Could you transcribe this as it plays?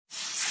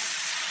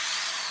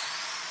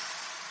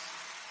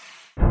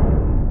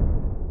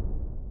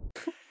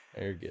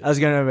You're good. I was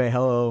gonna say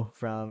hello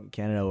from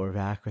Canada. We're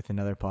back with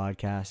another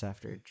podcast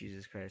after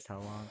Jesus Christ, how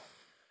long?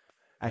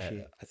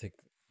 Actually, I think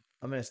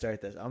I'm gonna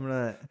start this. I'm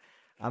gonna.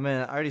 I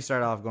already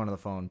started off going to the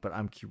phone, but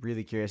I'm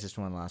really curious as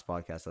to when the last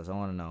podcast was. I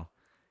want to know.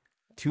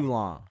 Too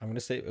long. I'm gonna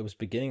say it was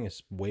beginning.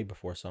 It's way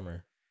before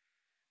summer.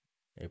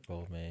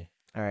 April, May.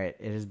 All right,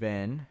 it has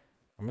been.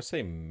 I'm gonna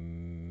say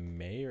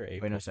May or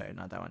April. Wait, no, sorry,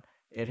 not that one.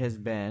 It has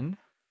been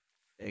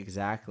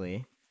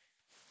exactly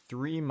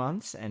 3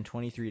 months and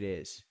 23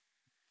 days.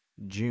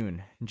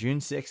 June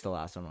 6th, the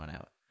last one went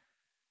out.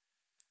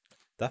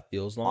 That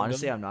feels long.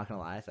 Honestly, I'm not gonna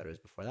lie. I thought it was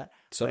before that.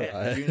 So But did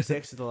I. June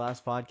 6th is the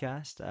last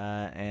podcast,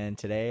 and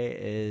today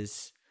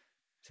is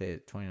say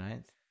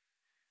 29th.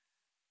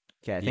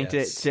 Okay, I think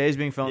Yes. today's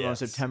being filmed on Yes.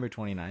 September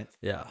 29th.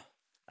 Yeah.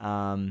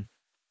 I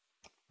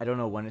don't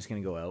know when it's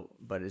gonna go out,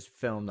 but it's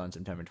filmed on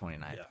September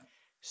 29th. Yeah.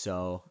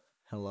 So,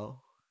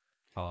 hello,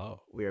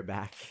 Hello. we are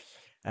back,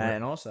 Right.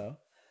 and also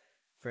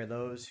for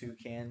those who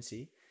can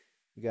see,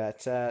 we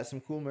got some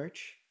cool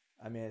merch.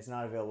 I mean, it's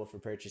not available for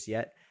purchase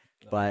yet,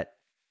 but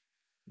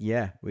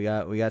yeah, we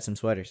got some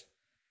sweaters.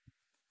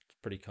 It's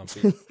pretty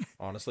comfy.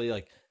 Honestly,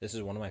 like this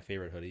is one of my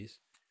favorite hoodies.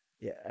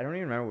 Yeah, I don't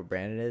even remember what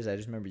brand it is. I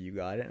just remember you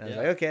got it, and I was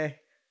Yeah. like, okay.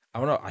 I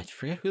don't know. I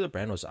forget who the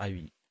brand was.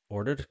 I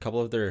ordered a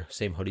couple of their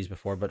same hoodies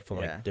before, but from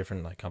Yeah. like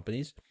different like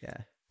companies.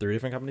 Yeah, 3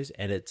 different companies,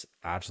 and it's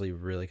actually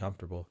really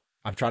comfortable.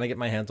 I'm trying to get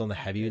my hands on the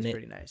heavy it's knit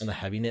pretty nice. and the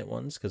heavy knit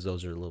ones because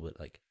those are a little bit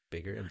like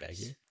bigger and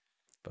baggier.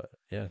 But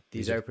yeah,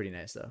 These are pretty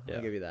nice, though. Yeah.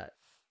 I'll give you that.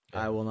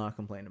 Yeah. I will not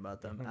complain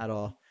about them Mhm. at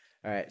all.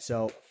 All right,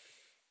 so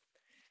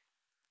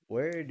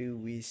where do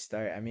we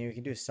start? I mean, we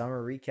can do a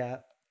summer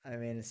recap. I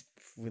mean,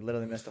 we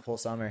literally missed the whole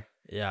summer.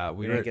 yeah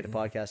We didn't get the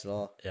podcast at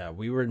all. Yeah,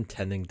 we were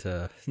intending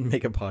to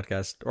make a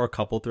podcast or a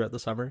couple throughout the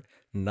summer.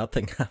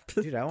 Nothing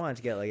happened. Dude, I wanted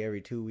to get like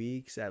every 2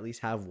 weeks, at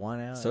least have one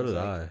out. So was did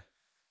like- I.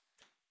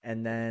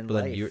 And then, But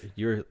then life.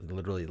 you're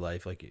literally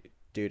life like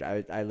Dude,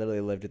 I literally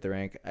lived at the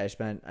rink. I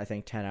spent, I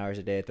think, 10 hours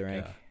a day at the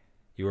rink. yeah.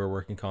 You were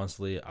working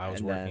constantly. I was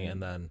And working, then-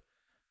 and then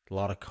a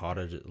lot of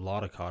cottages, a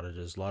lot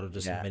of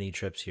just Yeah. mini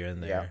trips here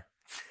and Yeah. there.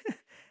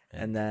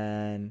 And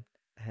then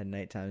I had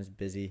night times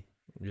busy,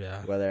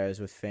 Yeah. whether I was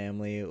with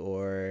family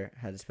or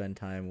had to spend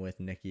time with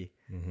Nikki.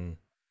 Mm-hmm.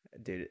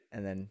 Dude,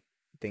 and then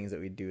things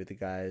that we do with the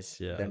guys.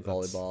 Yeah, Then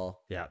that's- volleyball.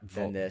 Yeah.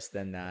 Then this,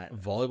 then that.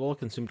 Volleyball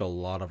consumed a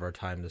lot of our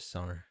time this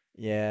summer.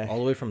 Yeah. All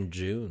the way from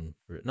June,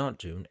 not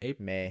June,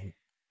 April. May. I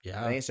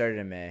Yeah, think it started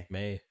in May.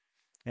 May.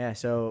 Yeah,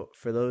 so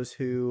for those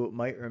who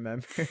might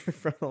remember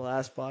from the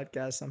last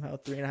podcast, somehow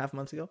 3.5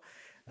 months ago,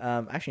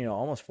 actually, no,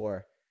 almost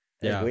 4.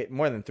 Yeah. Wait,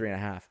 more than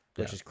 3.5,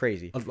 which Yeah. is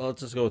crazy. Let's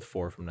just go with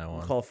 4 from now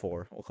We'll on. call it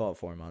 4. We'll call it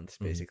 4 months,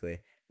 Mhm. basically.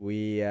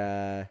 We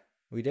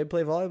did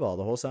play volleyball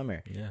the whole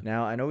summer. Yeah,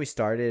 Now, I know we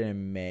started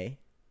in May,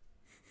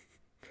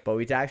 but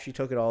we actually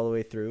took it all the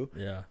way through.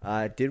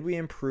 yeah. Did we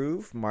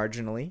improve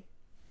marginally?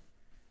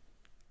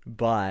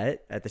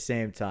 But at the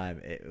same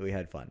time, we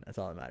had fun. That's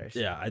all that matters.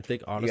 Yeah, I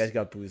think You honestly, guys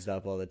got boozed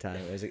up all the time.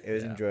 It was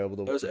Yeah.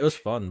 enjoyable to it was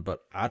fun.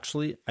 But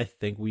actually, I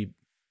think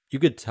you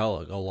could tell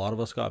like, a lot of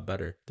us got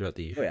better throughout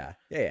the year. Oh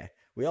yeah.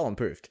 We all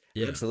improved.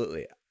 Yeah.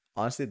 Absolutely.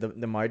 Honestly, the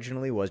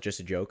marginally was just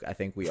a joke. I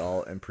think we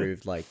all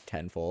improved like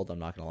tenfold. I'm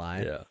not gonna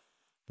lie. Yeah,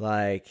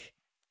 Like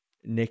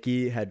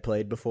Nikki had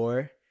played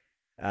before,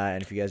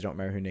 and if you guys don't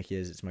remember who Nikki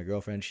is, it's my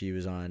girlfriend. She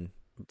was on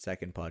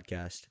second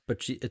podcast.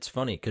 but it's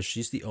funny because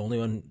she's the only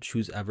one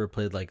who's ever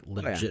played like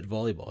legit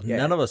volleyball. Yeah.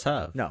 None of us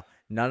have. No,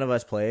 none of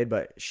us played,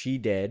 but she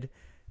did.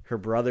 Her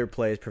brother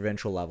plays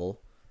provincial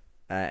level.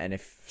 And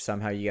if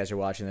somehow you guys are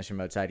watching this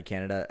from outside of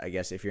Canada, I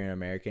guess if you're an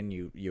American,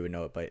 you would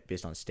know it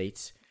based on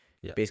states.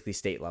 Yeah. Basically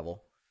state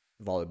level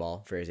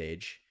volleyball for his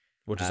age,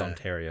 Which is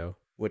Ontario.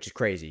 which is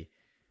crazy.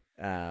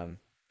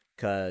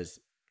 Because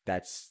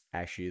that's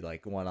actually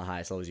like one of the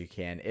highest levels you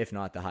can, if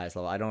not the highest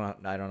level. I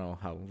don't know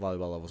how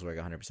volleyball levels work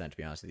 100% to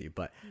be honest with you,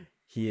 but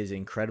he is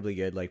incredibly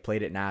good. Like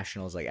played at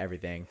nationals, like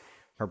everything.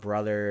 Her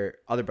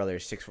other brother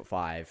is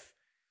 6'5".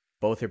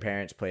 Both her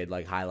parents played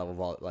like high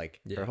level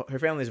like Yeah. her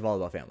family's a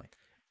volleyball family.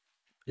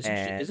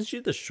 Isn't she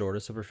the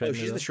shortest of her Oh, family?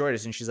 she's though? the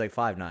shortest, and she's like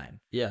 5'9".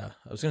 Yeah,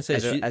 I was gonna say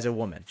As a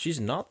woman. she's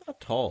not that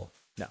tall,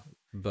 No,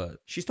 but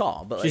she's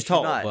tall, but like, She's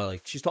tall, not- but,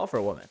 like- she's tall for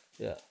a woman.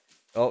 yeah.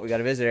 Oh, we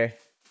got a visitor.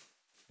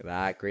 Look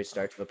at that great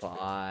start to the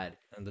pod.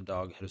 And the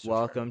dog hit us.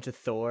 Welcome to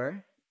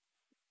Thor,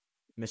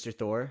 Mr.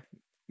 Thor.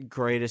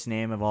 Greatest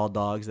name of all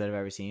dogs that I've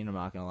ever seen. I'm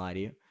not gonna lie to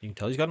you, You can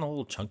tell he's gotten a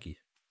little chunky.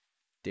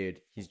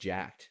 dude. He's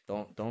jacked.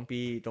 Don't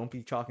be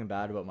talking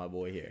bad about my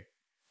boy here.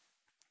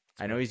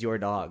 I know he's your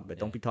dog, but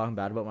don't be talking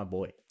bad about my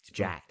boy. He's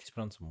jacked. He's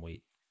put on some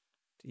weight.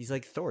 He's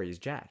like Thor. He's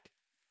jacked.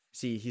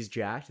 See, he's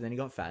jacked, and then he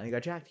got fat, and he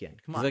got jacked again.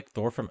 Come He's on, like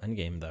Thor from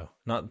Endgame, though.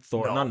 Not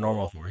Thor, No. not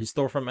normal Thor. He's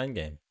Thor from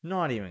Endgame.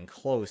 not even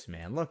close,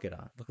 man. Look at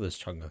him. Look at this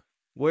chunga.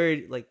 Where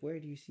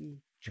do you see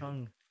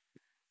Chung?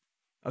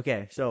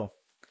 Okay, so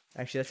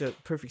actually that's a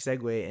perfect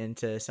segue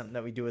into something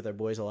that we do with our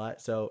boys a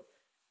lot. So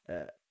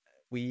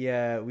we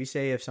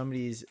say if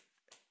somebody's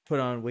put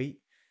on weight,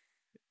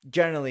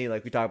 generally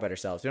like we talk about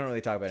ourselves. We don't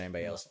really talk about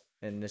anybody else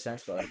in this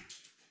sense, but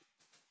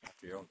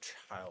After your own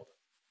child.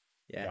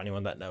 yeah. For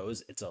anyone that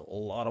knows, it's a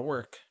lot of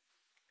work.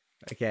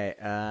 Okay.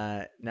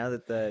 Now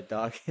that the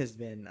dog has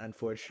been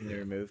unfortunately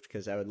removed,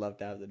 because I would love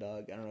to have the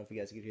dog. I don't know if you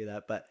guys could hear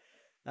that, but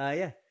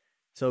yeah.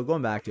 So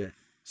going back to it.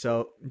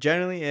 So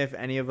generally, if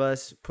any of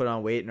us put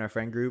on weight in our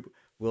friend group,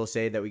 we'll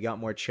say that we got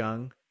more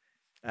chung.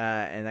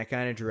 And that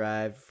kind of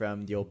derived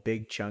from the old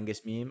Big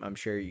Chungus meme. I'm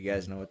sure you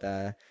guys know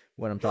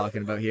what I'm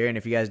talking about here. And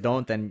if you guys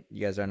don't, then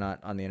you guys are not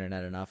on the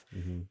internet enough.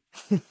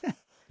 Mm-hmm.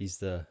 He's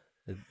the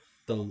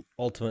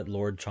ultimate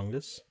Lord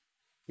Chungus.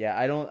 Yeah,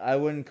 I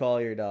wouldn't call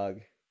your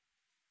dog.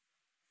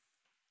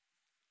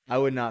 I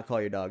would not call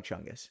your dog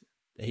Chungus.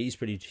 He's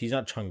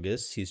not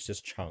Chungus. He's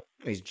just Chung.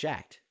 He's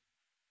jacked,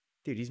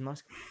 dude. He's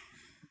muscular.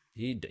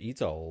 He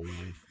eats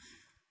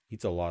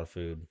a lot of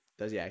food.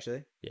 Does he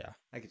actually? Yeah,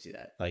 I could see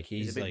that. like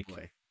He's he's a big like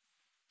boy.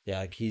 yeah,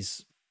 like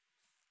he's.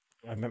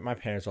 My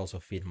parents also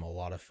feed him a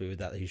lot of food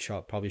that he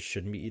probably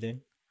shouldn't be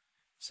eating.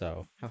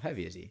 So How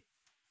heavy is he?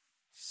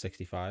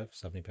 65,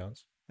 70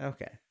 pounds.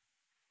 Okay.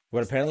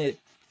 But apparently,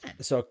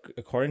 so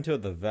according to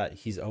the vet,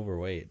 he's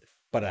overweight,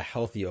 but a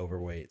healthy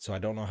overweight. So I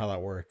don't know how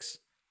that works.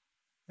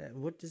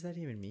 What does that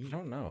even I mean?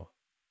 don't know.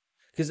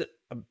 Because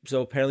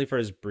so apparently for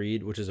his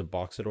breed, which is a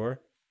Boxador,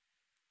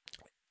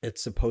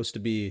 it's supposed to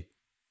be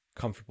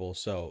comfortable.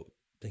 So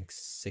I think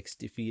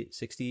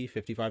 60,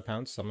 55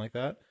 pounds, something like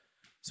that.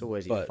 So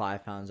was he But-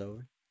 5 pounds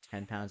over?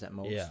 10 pounds at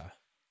most? Yeah.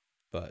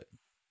 But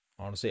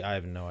honestly, I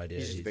have no idea.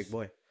 He's just a big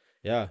boy.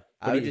 Yeah.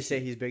 I But would just say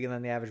he's bigger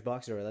than the average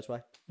boxer. That's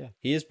why. yeah,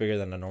 he is bigger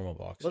than a normal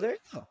box. Well, there you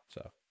go.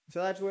 So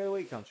So that's where the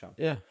weight comes from.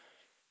 yeah.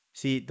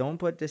 See, don't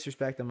put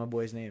disrespect on my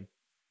boy's name.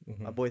 Mhm.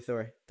 My boy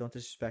Thor. Don't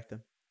disrespect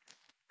him.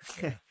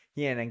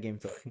 He ain't Endgame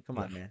Thor. Come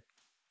on, man.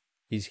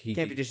 He You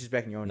can't be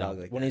disrespecting your own no, dog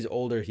like when that. he's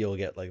older, he'll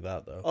get like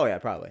that though. Oh, yeah,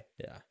 probably.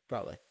 Yeah.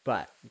 Probably.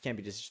 But you can't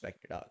be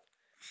disrespecting your dog.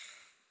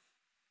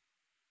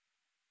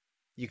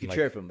 You can Like,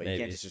 chirp him, but you maybe.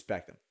 can't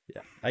disrespect him.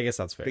 Yeah. I guess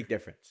that's fair. Big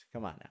difference.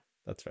 Come on now.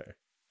 That's fair.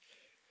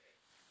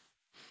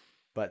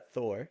 But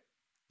Thor,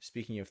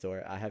 speaking of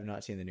Thor, I have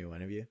not seen the new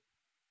one. Have you?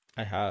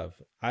 I have.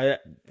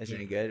 Is it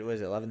any good?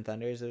 Was it Love and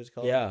Thunders it was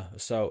called? Yeah,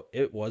 so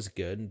it was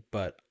good,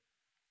 but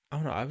I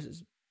don't know. I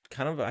was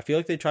kind of. I feel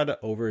like they tried to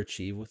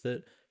overachieve with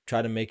it,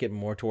 try to make it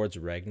more towards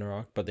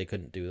Ragnarok, but they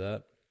couldn't do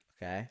that.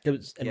 Okay. It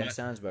was, Yeah,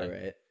 sounds about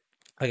right.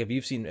 like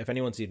if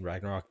anyone's seen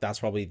Ragnarok, that's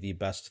probably the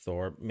best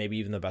Thor, maybe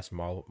even the best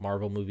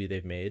Marvel movie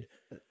they've made.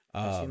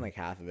 I've seen like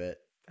half of it.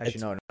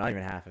 Actually, no, not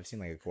even half. I've seen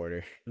like a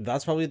quarter.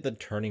 That's probably the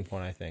turning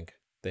point. I think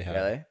they had.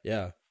 Really?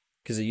 Yeah,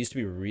 because it used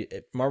to be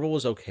Marvel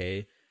was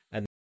okay,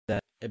 and then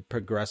it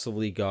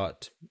progressively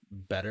got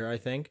better. I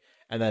think,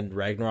 and then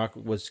Ragnarok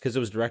was because it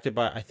was directed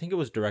by. I think it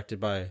was directed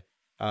by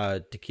Taika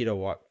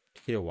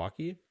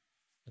Waititi.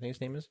 I think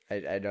his name is.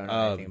 I don't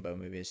know anything about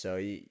movies, so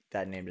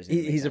that name doesn't.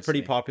 make He's a sense to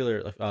pretty me.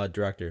 popular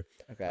director.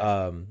 Okay.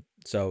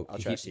 So I'll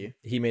trust you.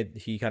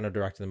 He kind of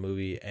directed the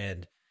movie,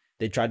 and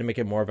they tried to make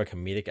it more of a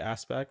comedic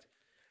aspect,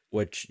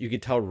 which you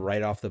could tell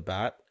right off the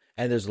bat.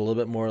 And there's a little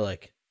bit more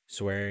like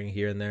swearing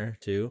here and there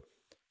too.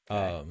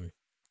 Okay.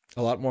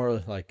 A lot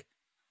more like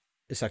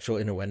sexual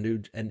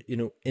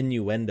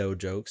innuendo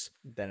jokes.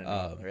 Then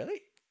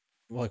really?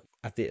 Like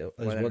at the More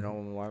there's than a one,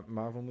 normal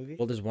Marvel movie?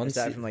 well, there's one Is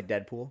that scene, from like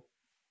Deadpool?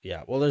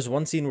 yeah. Well, there's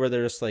one scene where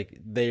they're just like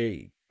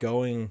they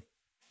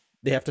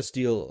have to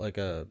steal like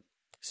a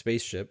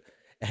spaceship,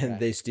 and Okay.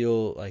 they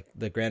steal like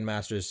the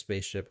Grandmaster's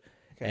spaceship.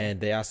 Okay.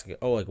 And they ask,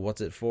 "Oh, like what's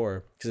it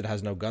for?" Because it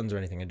has no guns or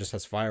anything; it just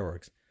has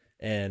fireworks.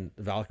 And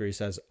Valkyrie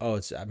says, "Oh,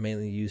 it's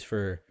mainly used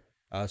for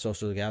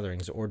social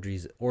gatherings,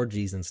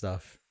 orgies, and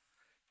stuff."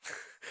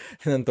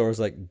 And then Thor's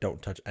like,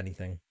 "Don't touch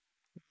anything."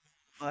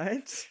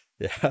 What?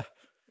 Yeah,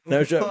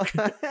 no joke.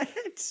 What?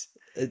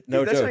 No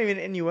Dude, that's joke. not even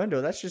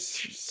innuendo. That's just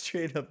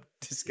straight up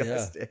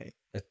disgusting.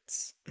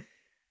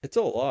 It's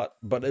a lot,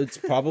 but it's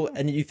probably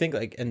and you think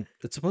like, and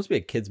it's supposed to be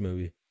a kids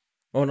movie.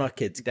 Oh, not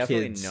kids.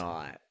 Definitely kids.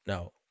 not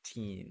No,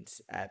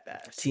 teens at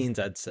best. teens.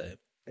 I'd say.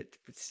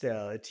 But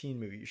still, a teen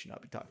movie, you should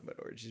not be talking about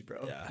orgies,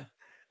 bro. Yeah,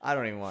 I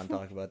don't even want to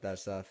talk about that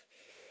stuff.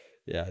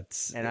 yeah.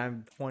 It's And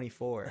I'm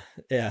 24.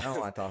 I yeah. don't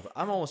want to talk.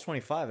 I'm almost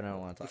 25, and I don't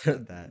want to talk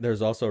about that.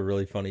 There's also a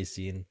really funny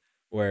scene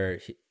where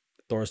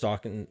Thor's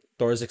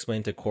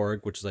explained to Korg,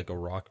 which is like a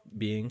rock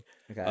being,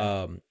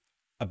 Okay.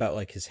 about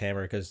like his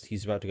hammer because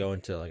he's about to go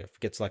into like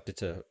get selected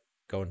to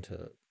go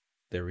into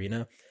the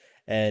arena,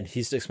 and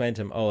he's explained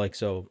to him, oh, like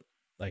so,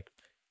 like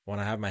when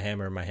I have my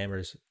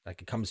hammer's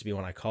like it comes to me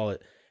when I call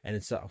it, and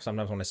it's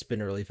sometimes when I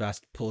spin it really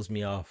fast, it pulls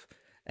me off.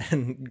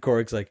 And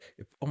Korg's like,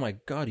 oh my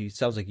god,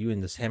 sounds like you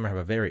and this hammer have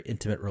a very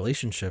intimate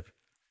relationship.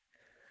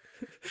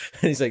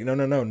 And he's like, no,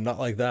 not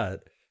like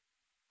that.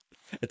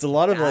 It's a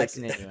lot of That's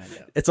like, an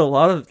innuendo. it's a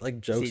lot of like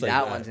jokes. See, like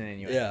that one's an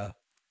innuendo.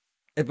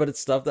 Yeah, but it's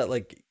stuff that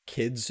like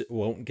kids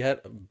won't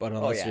get. But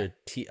unless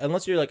yeah.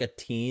 unless you're like a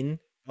teen,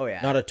 Oh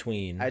yeah. not a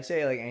tween, I'd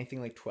say like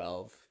anything like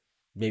 12.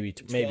 maybe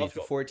 12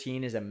 to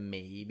 14 is a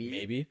maybe.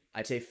 maybe.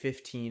 I'd say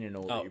 15 and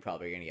older, Oh. you're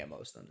probably gonna get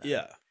most of them.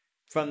 Yeah,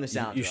 From the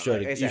sounds you of it. should-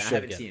 Like I you said, I should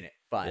haven't get seen it,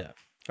 but yeah.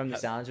 from the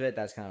sounds of it,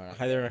 that's kind of I what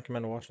highly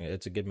recommend watching it.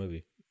 It's a good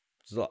movie.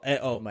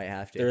 I might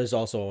have to. there is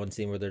also one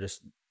scene where they're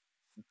just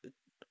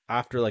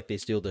after like they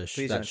steal Please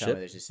that don't tell me ship.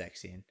 there's a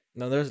sex scene.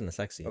 No, there isn't a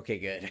sex scene. Okay,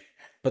 good.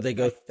 But they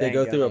go Thank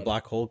through a God.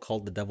 black hole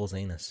called the Devil's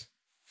Anus.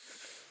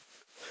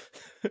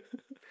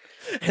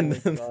 And Oh,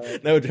 then,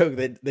 God. no joke,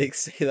 they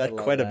say that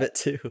love quite a that. bit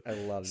too. I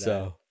love that.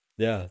 So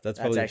yeah, that's That's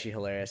probably actually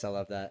hilarious. I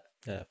love that.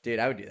 yeah. Dude,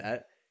 I would do that.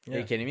 Are Yeah.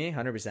 you kidding me?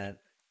 100%.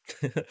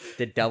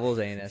 The devil's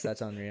anus.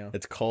 That's unreal.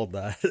 It's called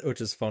that,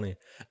 which is funny.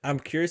 I'm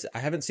curious. I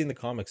haven't seen the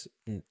comics.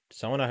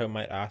 Someone I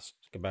might ask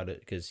about it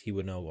because he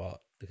would know a lot.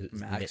 Because it's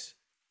Max.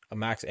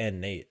 Max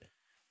and Nate.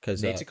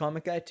 Because Nate's a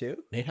comic guy too?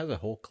 Nate has a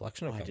whole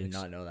collection of Oh, I comics. did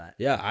not know that.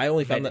 Yeah, I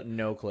only I found had that.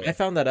 no clue. I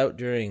found that out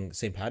during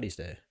St. Patty's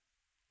Day.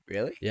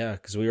 Really? Yeah,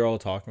 because we were all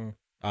talking.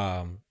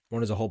 When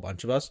there's a whole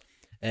bunch of us,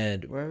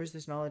 and Where was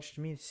this knowledge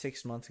to me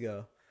 6 months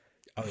ago?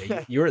 oh,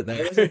 yeah, you were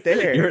there. I wasn't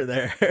there. You were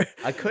there.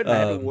 I couldn't. I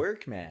had to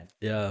work, man.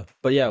 Yeah,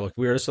 but yeah, like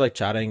we were just like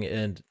chatting,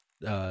 and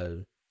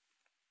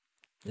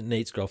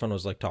Nate's girlfriend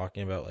was like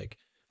talking about like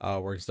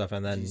work stuff,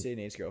 and Did then you say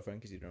Nate's girlfriend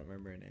because you don't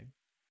remember her name?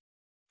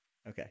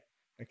 Okay.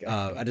 Okay.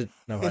 I didn't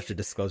know if I should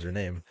disclose her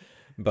name,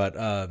 but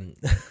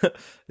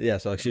yeah,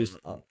 so like she was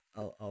I'll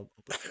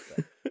put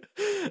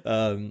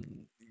that.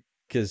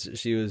 because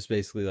she was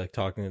basically like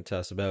talking to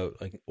us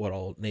about like what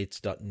all Nate's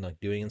done like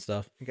doing and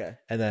stuff, Okay.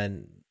 and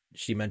then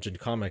she mentioned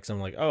comics. I'm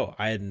like, oh,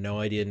 I had no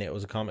idea Nate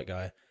was a comic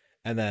guy,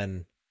 and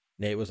then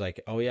Nate was like,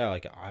 oh yeah,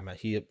 like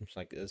he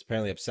like is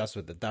apparently obsessed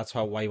with it. That's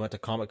why he went to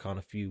Comic-Con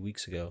a few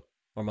weeks ago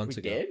or months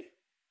We ago.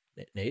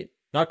 did? Nate,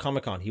 not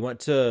Comic-Con. He went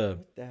to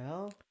What the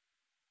hell?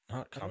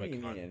 not What do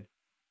you Comic-Con. mean?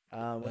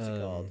 What's it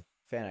called?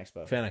 Fan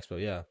Expo. Fan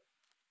Expo, yeah.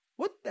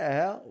 What the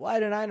hell? Why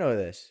didn't I know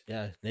this?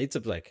 Yeah, Nate's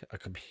like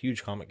a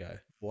huge comic guy.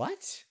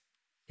 What?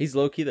 He's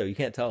low key though. You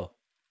can't tell.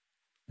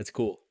 It's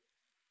cool.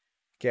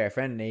 Okay, our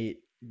friend Nate,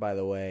 by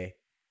the way,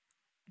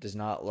 does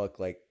not look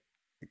like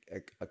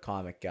a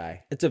comic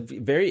guy. It's a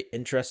very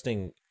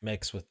interesting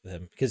mix with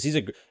him because he's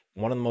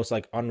one of the most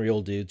like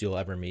unreal dudes you'll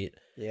ever meet.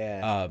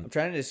 Yeah. I'm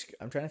trying to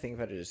think of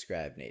how to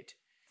describe Nate.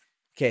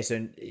 Okay,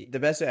 so the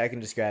best way I can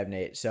describe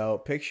Nate. So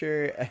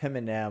picture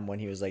Eminem when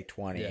he was like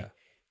 20, Yeah.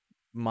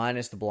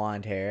 minus the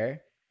blonde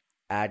hair,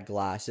 add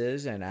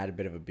glasses, and add a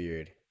bit of a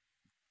beard.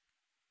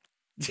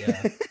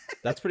 Yeah,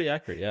 that's pretty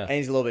accurate. Yeah, And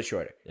he's a little bit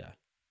shorter. Yeah.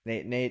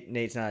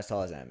 Nate's not as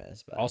tall as Em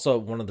is, but also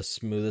one of the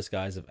smoothest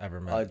guys I've ever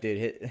met. oh,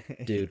 dude,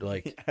 Dude,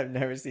 like, I've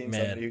never seen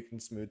man. somebody who can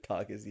smooth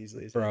talk as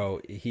easily as him.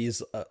 Bro,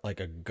 he's like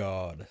a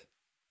god.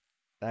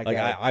 That Like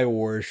guy. I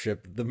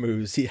worship the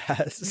moves he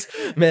has.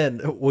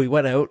 Man, we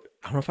went out.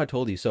 I don't know if I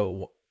told you.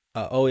 So,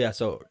 oh yeah.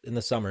 So in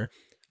the summer,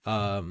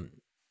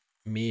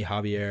 me,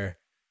 Javier,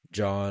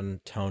 John,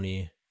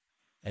 Tony,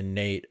 and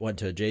Nate went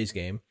to a Jays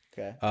game.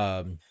 Okay.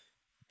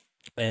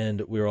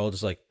 And we were all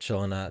just like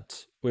chilling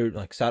we were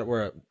like sat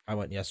where I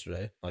went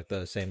yesterday, like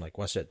the same like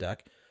WestJet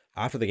deck.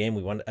 After the game,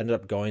 we ended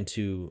up going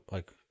to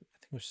like I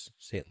think it was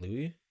St.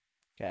 Louis.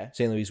 Okay.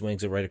 St. Louis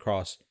Wings are right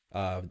across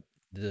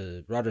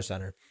the Rogers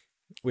Center.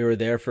 We were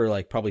there for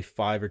like probably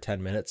 5 or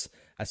 10 minutes.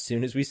 As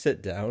soon as we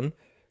sit down,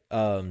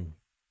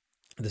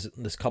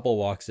 this couple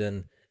walks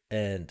in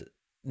and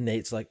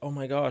Nate's like, "Oh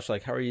my gosh,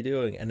 like how are you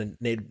doing?" And then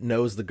Nate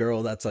knows the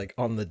girl that's like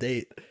on the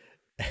date.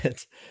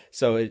 And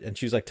so and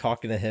she was like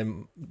talking to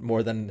him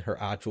more than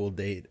her actual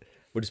date,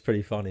 which is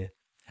pretty funny.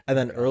 And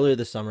then earlier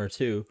this summer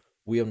too,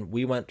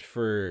 we went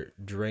for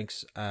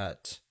drinks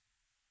at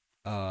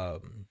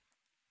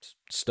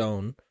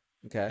Stone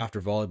Okay.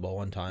 after volleyball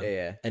one time.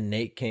 Yeah. And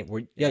Nate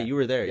came. Yeah. You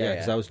were there. Yeah, Yeah,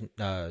 because yeah.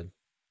 that was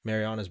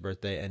Mariana's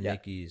birthday and Yeah.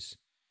 Nikki's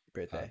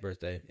Birthday.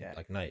 birthday Yeah.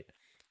 like night.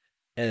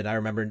 And I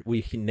remember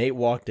Nate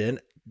walked in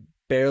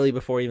barely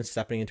before even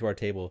stepping into our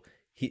table.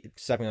 He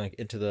stepping like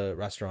into the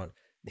restaurant.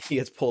 He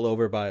gets pulled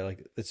over by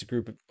like this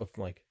group of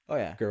like Oh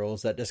yeah.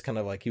 girls that just kind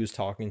of like he was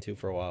talking to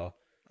for a while.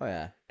 Oh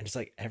yeah. And it's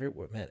like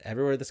everywhere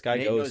this guy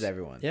Nate goes, knows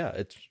everyone. yeah,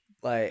 it's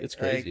It's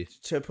crazy.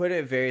 to put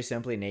it very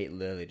simply, Nate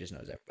literally just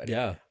knows everybody.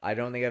 yeah. I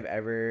don't think I've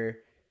ever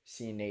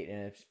seen Nate in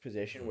a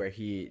position where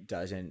he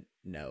doesn't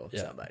know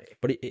Yeah. somebody.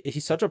 But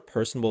he's such a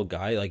personable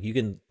guy. Like you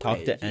can talk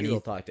Right, to he any. will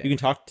talk to You can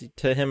talk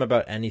to him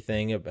about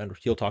anything, and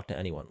he'll talk to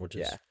anyone. Which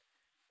is Yeah.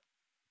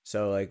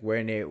 So like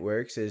where Nate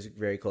works is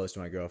very close to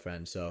my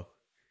girlfriend, so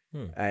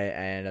Hmm. I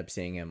end up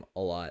seeing him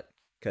a lot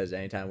because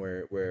anytime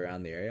we're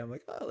around the area, I'm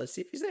like, oh, let's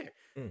see if he's there.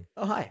 Hmm.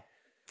 Oh, hi.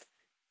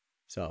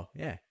 So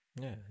yeah,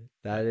 yeah,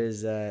 that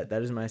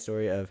is my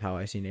story of how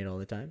I see Nate all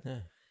the time. yeah,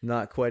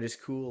 Not quite as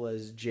cool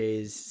as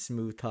Jay's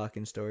smooth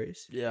talking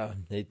stories, yeah.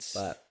 It's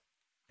but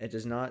it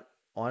does not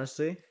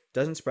honestly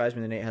doesn't surprise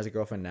me that Nate has a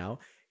girlfriend now.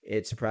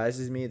 It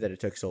surprises me that it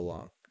took so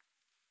long.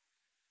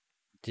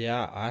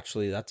 yeah.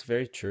 Actually, that's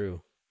very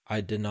true. I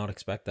did not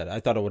expect that.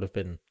 I thought it would have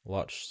been a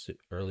lot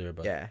earlier,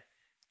 but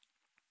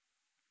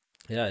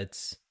Yeah,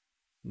 it's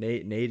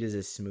Nate is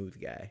a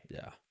smooth guy.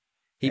 yeah.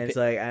 And it's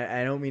like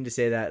I don't mean to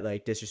say that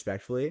like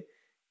disrespectfully,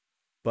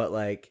 but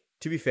like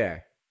to be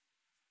fair,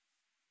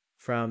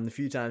 from the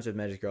few times I've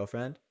met his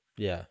girlfriend,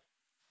 yeah.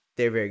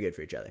 they're very good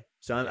for each other.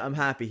 So I'm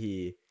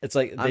happy It's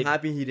like I'm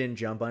happy he didn't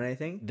jump on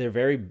anything. they're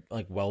very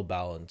like well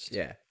balanced.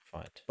 Yeah,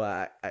 Fine.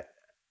 but I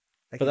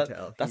But can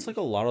tell that's like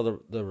a lot of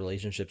the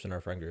relationships in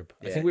our friend group.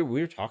 I Yeah. think we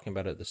were talking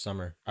about it this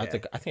summer. I Yeah.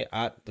 think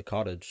at the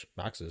cottage,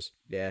 Max's,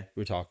 yeah.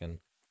 we were talking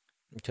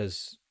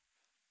because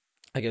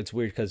like it's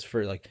weird because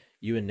for like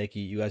you and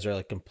Nikki, you guys are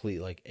like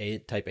complete like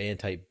A and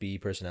type B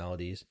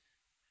personalities.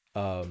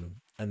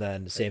 And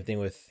then same thing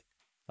with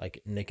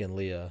like Nick and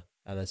Leah,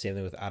 and then same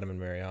thing with Adam and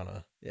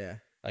Mariana. Yeah.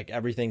 Like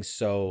everything's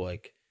so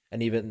like,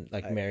 and even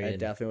like I Marion.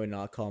 definitely would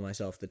not call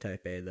myself the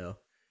type A though.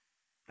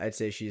 I'd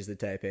say she's the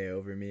type A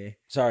over me.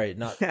 Sorry,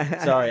 not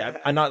sorry.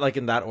 I'm not like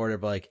in that order,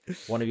 but like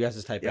one of you guys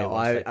is type A. Yeah,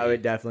 one's type I A.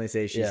 would definitely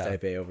say she's Yeah.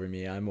 type A over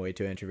me. I'm way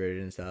too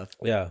introverted and stuff.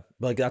 Yeah,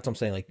 but like that's what I'm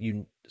saying. Like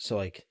you, so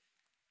like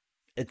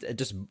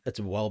it's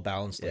well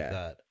balanced like Yeah.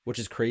 that, which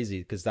is crazy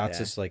because that's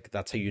Yeah. just like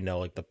that's how you know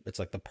like it's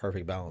like the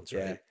perfect balance,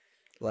 Yeah. right?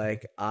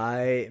 Like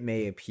I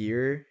may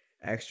appear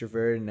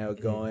extroverted and Mm-hmm.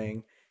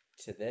 outgoing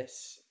to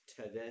this,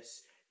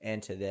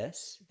 and to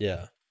this.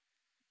 Yeah,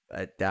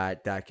 But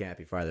that can't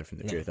be farther from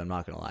the No. truth. I'm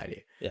not gonna lie to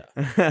you.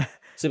 yeah.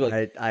 So but,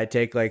 like, I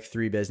take like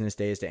 3 business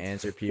days to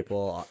answer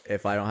people.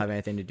 If I don't have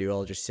anything to do,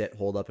 I'll just sit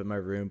holed up in my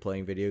room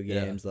playing video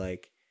Yeah. games.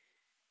 Like,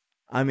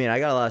 I mean, I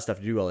got a lot of stuff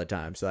to do all the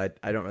time, so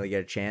I don't really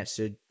get a chance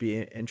to be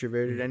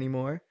introverted Mm-hmm.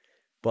 anymore.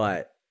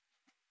 But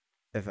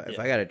if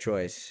Yeah. I got a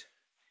choice,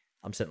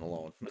 I'm sitting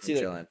alone. I'm see,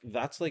 like, chilling.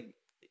 that's like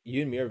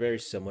you and me are very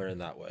similar in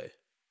that way,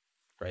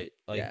 right?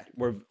 Like Yeah.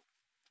 we're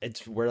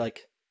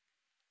like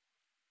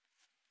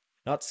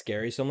not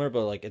scary similar,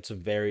 but like it's a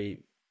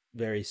very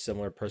very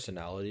similar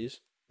personalities.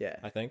 Yeah,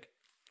 I think.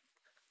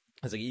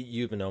 It's like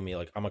you even know me,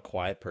 like I'm a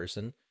quiet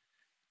person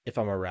if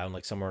I'm around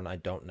like someone I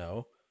don't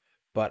know.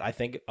 But I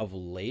think of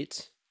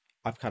late,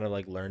 I've kind of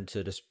like learned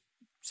to just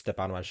step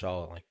out of my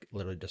shell and like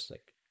literally just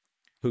like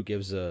who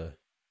gives a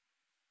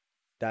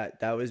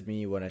that was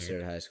me when I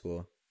started high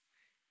school.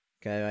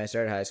 When I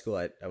started high school,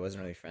 I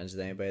wasn't really friends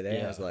with anybody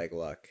there. I was Yeah. like,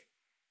 look,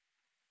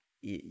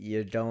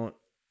 you don't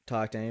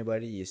talk to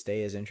anybody. You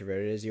stay as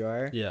introverted as you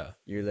are. yeah,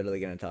 You're literally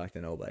gonna talk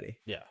to nobody,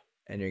 yeah,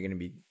 and you're gonna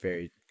be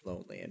very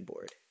lonely and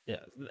bored.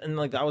 yeah. And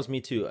like that was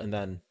me too. And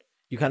then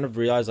you kind of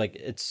realize like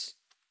it's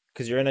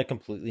because you're in a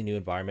completely new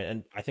environment.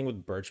 And I think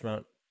with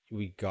Birchmount,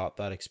 we got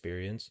that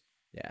experience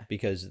Yeah,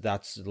 because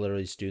that's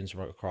literally students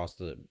from across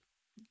the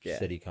Yeah.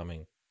 city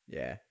coming.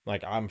 yeah,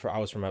 Like I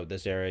was from out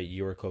this area.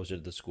 You were closer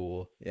to the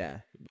school.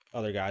 yeah,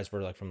 Other guys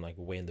were like from like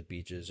way in the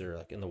beaches or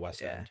like in the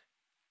west Yeah. end.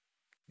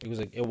 It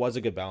was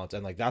a good balance,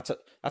 and like that's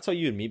how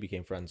you and me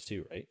became friends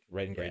too, right?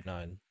 Right in Yeah. grade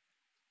 9.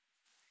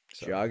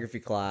 So, Geography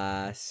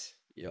class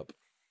yep.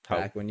 How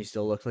back when you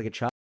still looked like a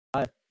child.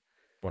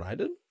 when I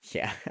did?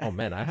 Yeah. Oh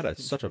man, I had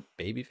such a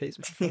baby face.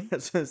 back then.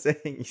 That's what I'm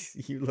saying.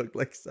 You look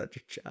like such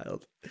a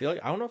child. I feel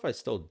like I don't know if I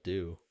still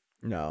do.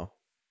 No,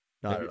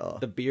 not Maybe at all.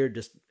 The beard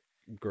just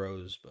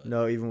grows, but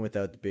No, even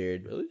without the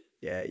beard. really,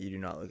 Yeah, you do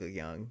not look like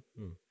young.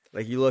 Hmm.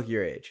 Like you look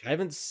your age. I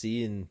haven't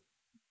seen.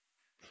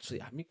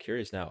 Actually, I'm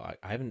curious now.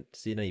 I haven't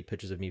seen any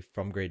pictures of me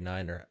from grade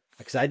 9 or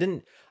because I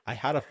didn't. I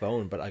had a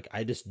phone, but like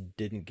I just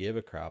didn't give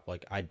a crap.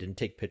 Like I didn't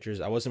take pictures.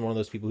 I wasn't one of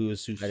those people who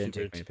was super. I didn't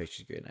take many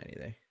pictures grade 9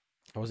 either.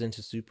 I was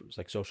into super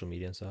like social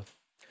media and stuff.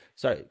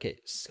 Sorry, okay.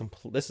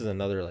 This is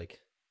another like.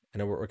 I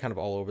know we're kind of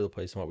all over the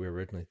place on what we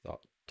originally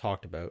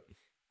talked about,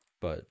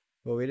 but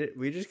Well,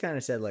 we just kind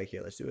of said like,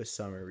 here, let's do a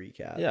summer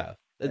recap. yeah,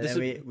 And this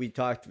then is we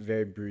talked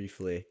very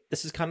briefly.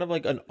 this is kind of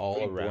like an all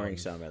Pretty boring around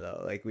summer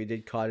though. Like we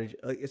did cottage.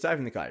 Like aside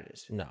from the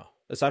cottages. No,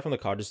 aside from the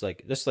car, just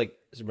like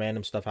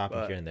random stuff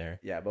happened But- here and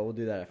there. Yeah, but we'll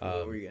do that after.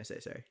 What were Um, you gonna say?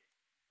 Sorry.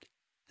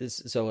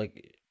 So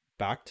like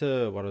back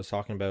to what I was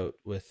talking about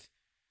with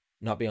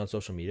not being on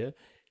social media.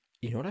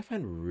 You know what I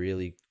find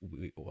really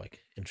like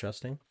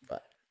interesting?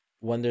 What?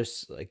 When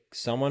there's like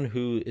someone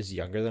who is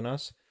younger than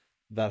us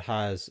that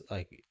has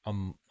like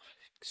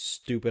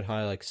stupid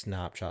high like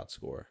Snapchat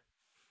score.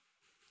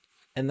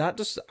 And that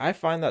just I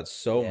find that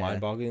so Yeah.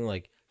 mind-boggling.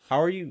 Like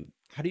how do you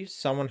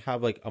someone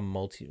have like a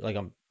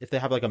if they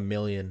have like a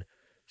million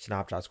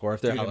Snapchat score,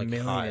 if they're Dude, have a like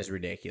million high, is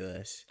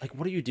ridiculous. like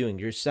what are you doing?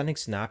 You're sending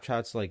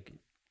Snapchats like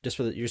just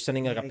you're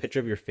sending like a Like- picture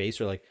of your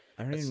face or like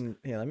I don't That's- even.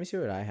 Yeah, let me see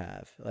what I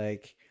have.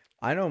 Like,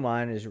 I know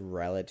mine is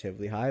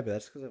relatively high, but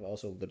that's because I've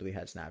also literally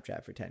had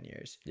Snapchat for 10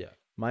 years. Yeah.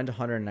 Mine's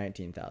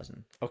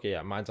 119,000, okay,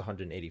 yeah, mine's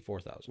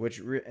 184,000. which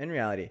in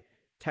reality,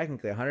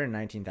 technically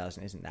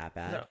 119,000 isn't that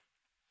bad. No.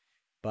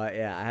 But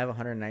yeah, I have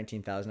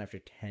 119,000 after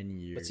 10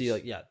 years. But see,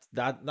 like, yeah,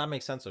 that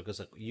makes sense though, because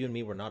like you and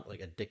me were not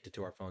like addicted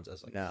to our phones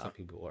as like No. some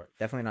people are.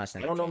 Definitely not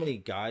Snapchat. I don't know many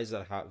guys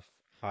that have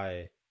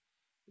high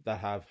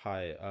Trying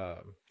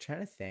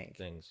to think.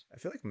 things. I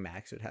feel like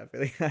Max would have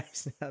really high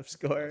Snap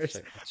scores.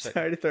 Let's check.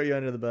 Sorry to throw you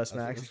under the bus,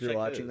 Let's- Max, let's if you're check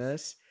watching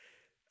this.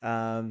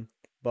 this.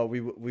 But we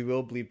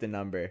will bleep the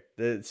number.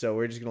 So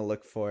we're just gonna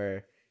look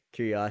for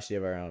curiosity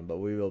of our own, but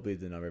we will bleep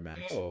the number,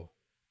 Max, Oh,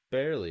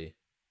 barely.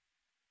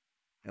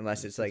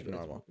 unless it's like It's-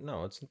 normal.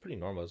 No, it's pretty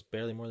normal. It's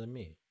barely more than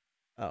me.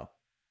 Oh,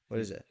 what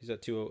is it? He's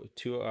at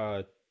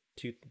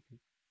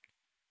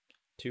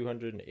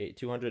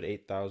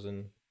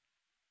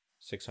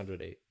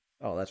 208,608.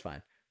 Oh, that's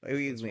fine.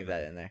 We can leave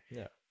that in there.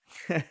 Yeah.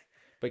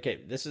 But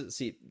okay, this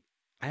is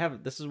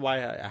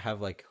why I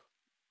have like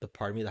the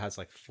part of me that has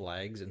like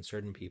flags in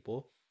certain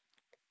people.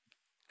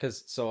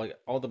 Cause so like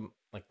all the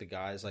like the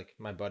guys, like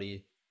my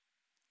buddy,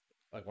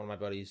 like one of my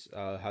buddies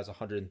has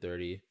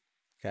 130.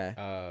 Okay.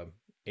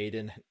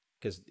 Aiden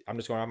because I'm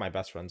just going on my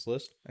best friends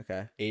list.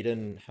 Okay.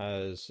 Aiden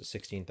has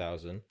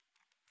 16,000.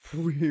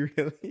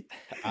 Really?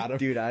 Adam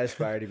Dude, I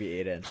aspire to be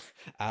Aiden.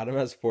 Adam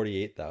has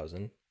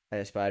 48,000. I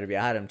aspire to be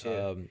Adam too.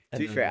 And To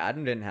be then, fair,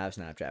 Adam didn't have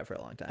Snapchat for a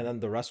long and time. then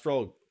the rest are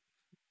all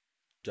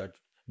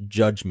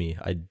judge me.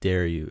 I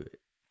dare you.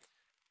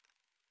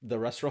 The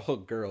rest are all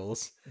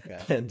girls. Okay.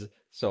 And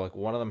so like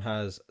one of them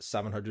has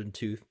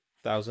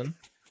 702,000.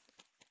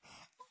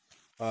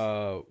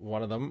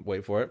 One of them,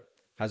 wait for it,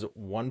 has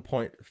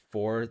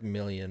 1.4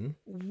 million.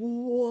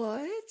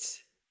 What?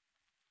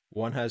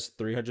 One has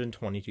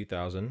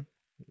 322,000.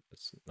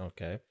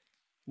 Okay.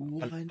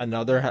 One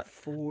Another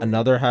four.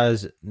 Another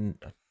has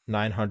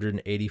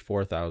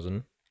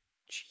 984,000.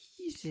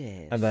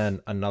 Jesus. And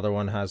then another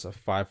one has a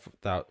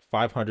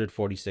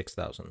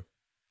 546,000.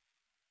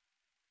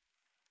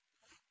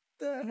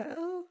 the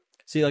hell?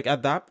 See, like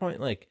at that point,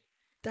 like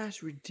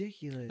That's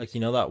ridiculous.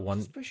 you know that one,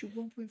 Especially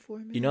 1.4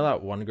 million. you know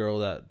that one girl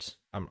that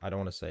I don't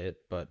want to say it,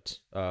 but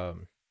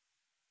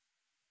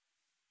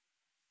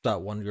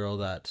that one girl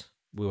that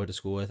we went to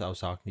school with, I was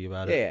talking to you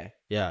about it. Yeah.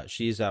 Yeah,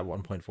 she's at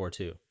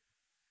 1.42.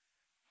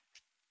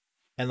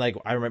 And like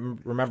I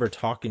remember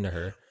talking to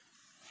her.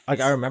 Like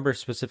I remember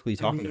specifically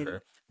talking to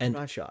her. I'm And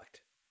not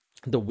shocked.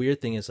 the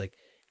weird thing is like,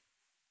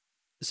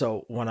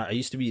 so when I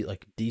used to be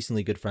like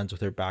decently good friends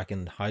with her back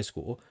in high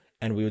school,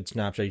 and we would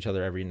Snapchat each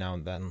other every now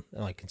and then,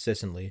 and like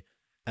consistently.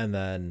 And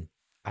then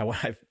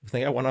I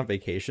think I went on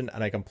vacation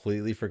and I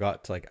completely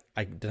forgot to like,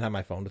 I didn't have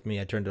my phone with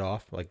me. I turned it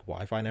off, like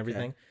Wi-Fi and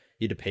everything.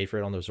 You had to pay for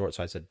it on the resort,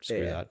 so I said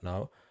screw Yeah. that.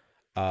 No.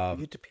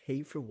 You had to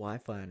pay for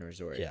Wi-Fi on a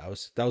resort. Yeah, it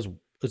was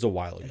a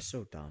while ago. That's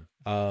so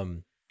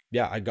dumb.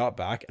 Yeah, I got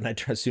back and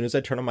as soon as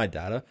I turned on my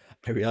data,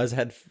 I realized I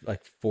had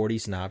like 40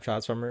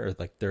 Snapchats from her, or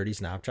like 30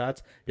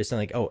 Snapchats, just saying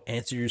like, oh,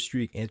 answer your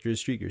streak, your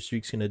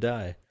streak's gonna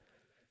die.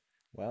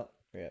 Well,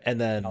 yeah.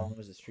 And then How long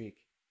was the streak?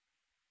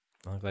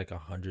 like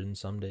 100 and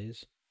some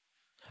days.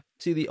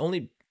 See, the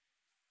only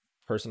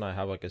person I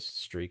have like a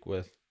streak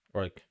with,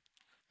 or like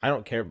I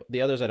don't care,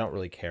 the others I don't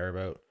really care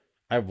about.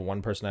 I have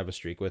one person I have a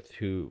streak with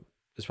who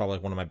is probably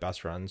like one of my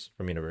best friends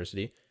from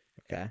university,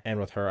 Okay. and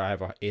with her I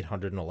have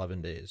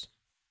 811 days.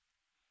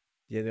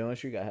 Yeah, the only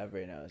streak I have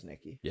right now is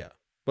Nikki. Yeah,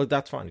 but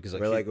that's fine because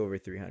like We're like over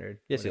 300.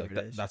 yeah, see, whatever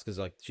like it is. that's because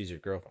like she's your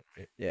girlfriend,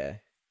 right? Yeah.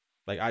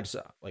 Like I just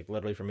like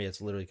literally for me,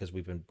 it's literally because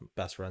we've been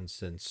best friends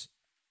since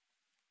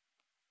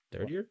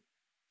third year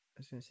I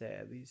was gonna say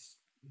at least.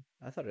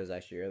 I thought it was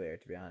actually earlier,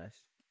 to be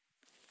honest.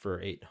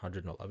 for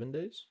 811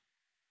 days.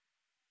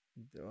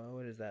 Well,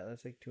 what is that?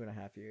 That's like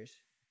 2.5 years.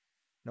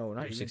 No,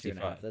 not even 2.5.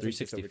 365. That's like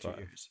just over 2 365.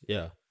 years.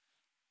 Yeah.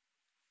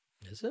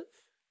 Is it?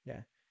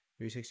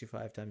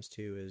 365 times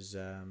 2 is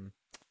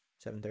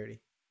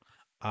 730.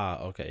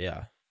 Ah, okay,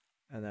 yeah.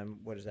 And then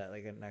what is that?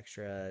 Like an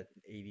extra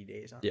 80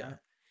 days on Yeah. that?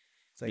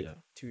 It's like Yeah.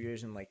 2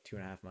 years and like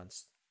 2.5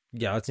 months.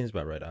 Yeah, that seems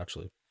about right,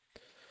 actually.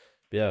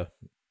 But yeah,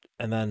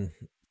 and then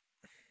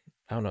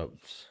I don't know.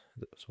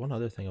 There's one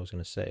other thing I was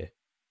gonna say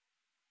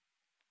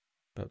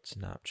about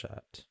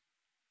Snapchat.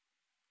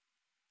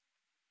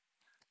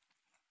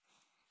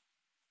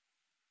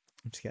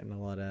 I'm just getting a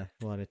lot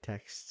of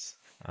texts,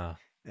 Ah,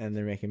 and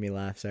they're making me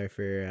laugh. Sorry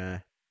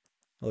for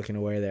looking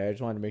away there. I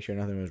just wanted to make sure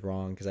nothing was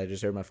wrong because I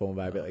just heard my phone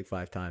vibrate like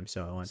 5 times.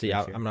 So I wanted see, to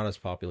make sure. I'm not as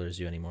popular as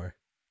you anymore.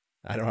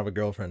 I don't have a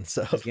girlfriend,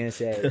 so I was gonna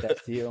say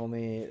that's the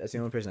only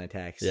person I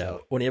text. yeah.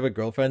 So. When you have a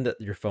girlfriend,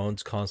 your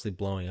phone's constantly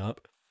blowing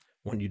up.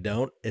 When you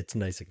don't, it's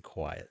nice and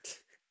quiet.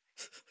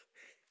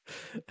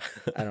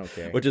 I don't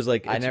care. Which is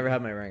like I never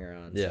have my ringer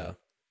on. Yeah. So.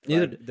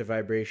 Neither. The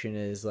vibration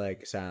is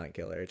like silent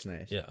killer. It's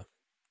nice. Yeah,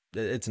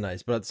 it's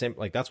nice, but at the same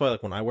like that's why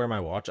like when I wear my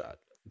watch,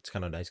 it's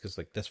kind of nice because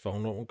like this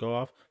phone won't go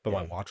off, but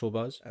my Yeah. watch will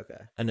buzz, Okay.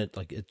 and it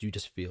like you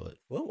just feel it.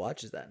 What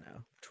watch is that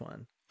now? Which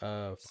one?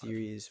 5.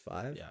 Series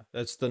 5? Yeah,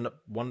 that's the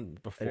one I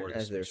before.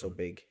 didn't, as they're this so one.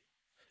 big.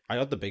 I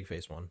got the big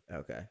face one.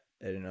 Okay.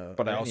 I didn't know.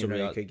 But I didn't also even know you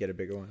realized- could get a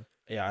bigger one.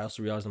 Yeah, I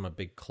also realized I'm a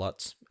big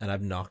klutz, and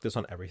I've knocked this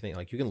on everything.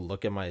 Like you can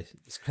look at my.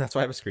 That's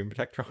why I have a screen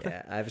protector on it.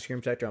 Yeah, I have a screen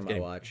protector on my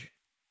Getting- watch.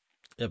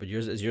 Yeah, but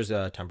yours is yours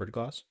tempered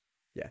glass.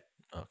 Yeah.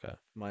 Okay.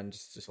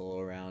 Mine's just a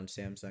little round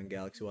Samsung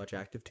Galaxy Watch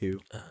Active 2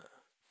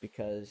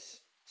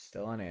 because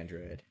still on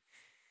Android.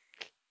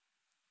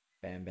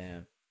 Bam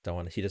bam.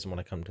 He doesn't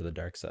want to come to the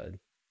dark side.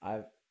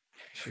 I've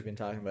actually been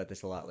talking about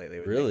this a lot lately.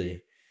 With Really?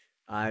 Nikki.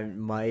 I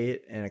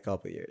might in a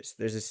couple of years.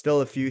 There's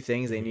still a few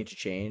things they need to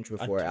change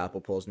before Until-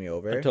 Apple pulls me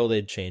over. Until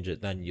they change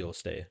it, then you'll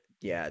stay.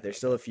 Yeah, there's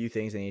still a few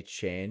things they need to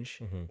change.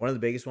 Mhm. One of the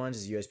biggest ones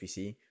is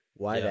USB-C.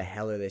 Why Yeah. the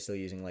hell are they still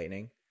using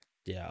Lightning?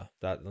 Yeah,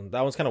 that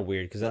one's kind of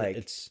weird because then Like,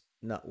 it's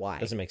No, why?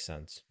 doesn't make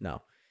sense.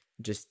 No,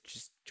 just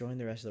join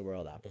the rest of the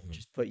world, Apple. Mhm.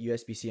 Just put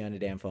USB-C on a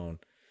damn phone.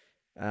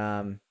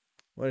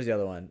 What is the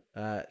other one?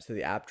 So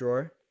the app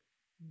drawer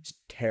is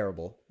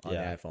terrible on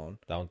Yeah. the iPhone.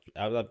 That one,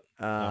 I don't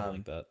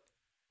like that.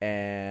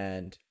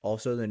 And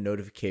also the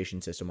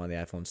notification system on the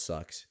iPhone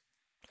sucks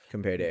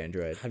compared to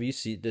Android. Have you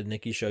seen? Did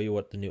Nikki show you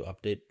what the new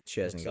update?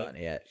 She hasn't looks like?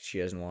 gotten it yet. She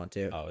doesn't want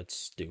to. Oh, it's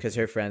stupid. Because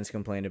her friends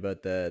complained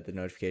about the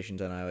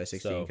notifications on iOS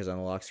 16 So- because on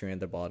the lock screen at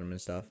the bottom and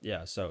stuff.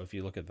 Yeah, so if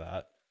you look at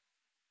that,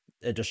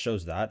 it just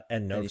shows that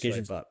and And you swipe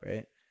notifications. up,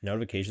 right?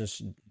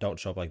 notifications don't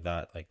show up like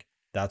that. Like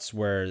that's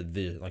where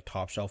the like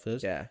top shelf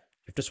is. Yeah. You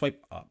have to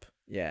swipe up,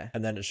 Yeah.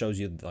 and then it shows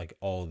you like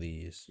all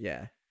these.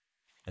 Yeah.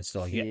 And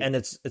still like, See- and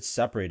it's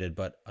separated,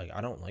 but like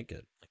I don't like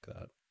it like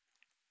that.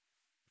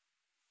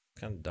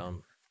 Kind of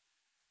dumb.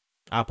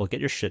 Apple, get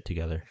your shit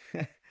together.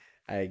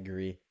 I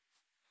agree.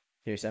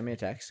 Here, send me a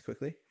text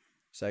quickly,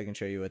 so I can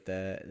show you what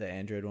the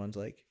Android one's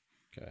like.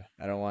 Okay.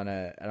 I don't want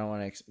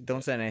to.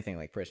 Don't send anything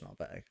like personal,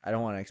 but I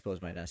don't want to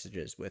expose my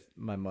messages with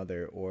my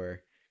mother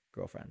or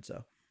girlfriend.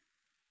 So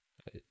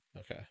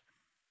Okay.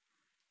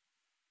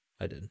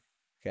 I did.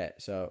 okay,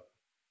 so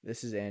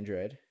this is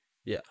Android.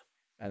 Yeah.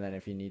 And then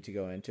if you need to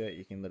go into it,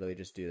 you can literally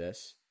just do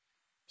this.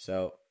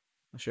 So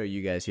I'll show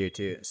you guys here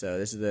too. So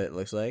this is what it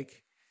looks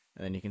like.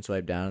 And then you can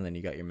swipe down, and then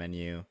you got your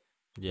menu.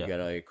 Yeah. You got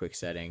all your quick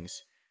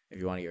settings. If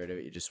you want to get rid of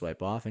it, you just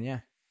swipe off, and yeah.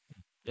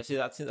 Yeah. See,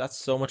 that's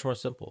so much more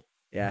simple.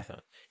 Yeah.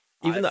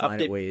 Even I the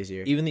find it update, way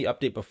easier. even the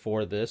update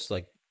before this,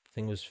 like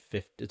thing was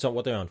 50. It's on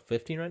what they're on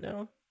 15 right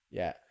now.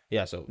 Yeah.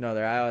 Yeah. So No,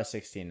 they're iOS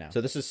 16 now.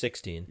 so this is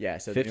 16. Yeah.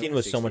 So the new 15 one's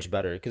was so 16. much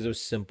better because it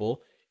was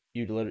simple.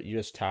 You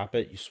just tap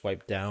it, you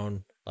swipe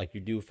down like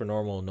you do for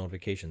normal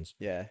notifications.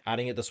 Yeah.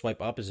 Adding it to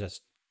swipe up is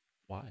just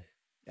why?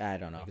 I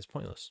don't know. Like it's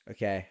pointless.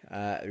 Okay.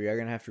 We are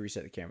gonna have to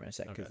reset the camera in a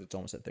sec because Okay. it's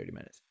almost at 30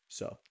 minutes.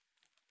 So,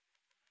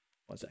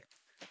 1 sec.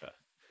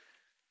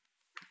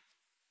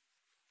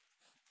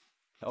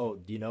 Oh,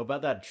 do you know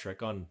about that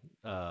trick on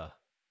All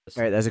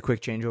right, that's a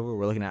quick changeover.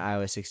 We're looking at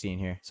iOS 16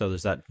 here. So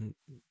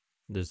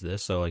there's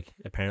this. So like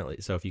apparently,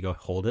 so if you go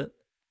hold it.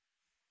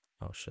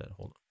 Oh shit!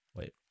 Hold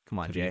on. Wait. Come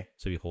on, So if Jay.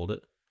 you hold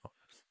it. Oh,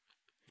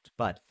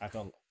 Bud. I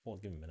can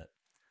hold. Give me a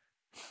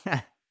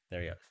minute.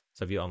 There you go.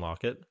 So if you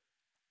unlock it,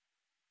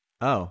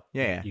 Oh,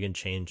 yeah. you can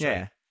change Yeah.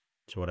 like,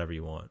 to whatever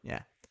you want.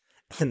 Yeah.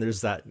 And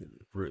there's that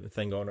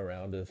thing going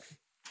around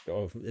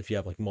if you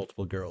have like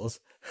multiple girls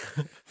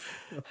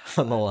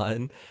on the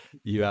line,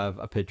 you have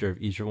a picture of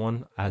each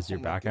one as your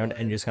Oh my background, God.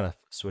 and you just kind of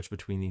switch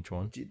between each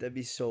one. Dude, that'd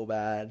be so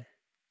bad.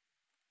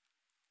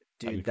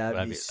 Dude,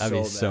 that'd be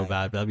so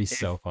bad. That'd be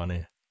so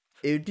funny.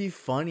 It would be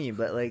funny,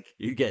 but like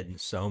You're getting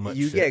so much.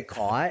 you shit. get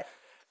caught.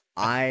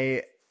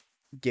 I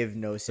give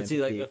no But sympathy.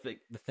 see, like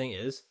the thing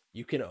is,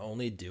 you can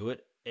only do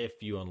it if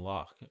you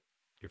unlock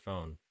your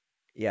phone.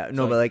 Yeah, So,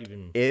 no, but like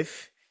even-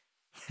 if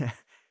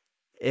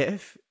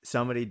if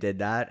somebody did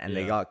that and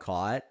they Yeah. got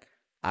caught,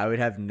 I would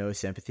have no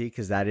sympathy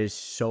because that is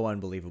so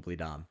unbelievably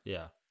dumb.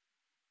 Yeah.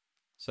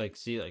 It's like,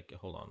 see, like,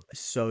 hold on.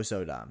 So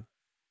dumb.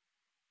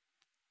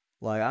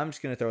 Like I'm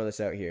just gonna throw this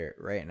out here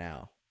right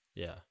now.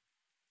 Yeah.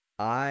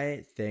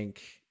 I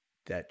think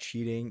that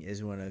cheating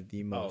is one of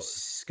the Oh.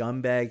 most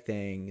scumbag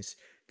things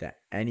that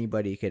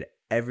anybody could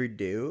ever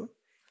do.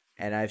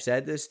 And I've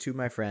said this to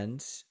my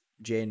friends.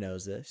 Jay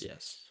knows this.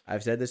 Yes.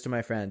 I've said this to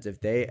my friends. If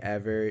they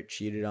ever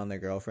cheated on their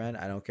girlfriend,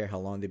 I don't care how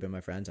long they've been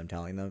my friends. I'm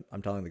telling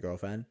the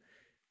girlfriend.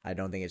 I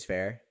don't think it's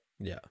fair.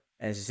 Yeah.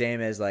 And it's the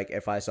same as like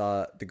if I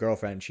saw the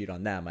girlfriend cheat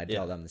on them, I'd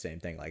tell Yeah. them the same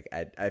thing. Like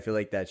I feel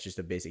like that's just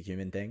a basic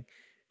human thing.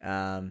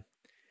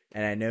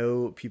 And I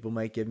know people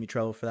might give me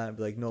trouble for that and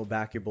be like, no,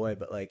 back your boy.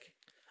 But like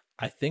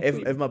I think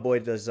if my boy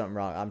does something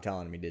wrong, I'm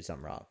telling him he did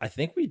something wrong. I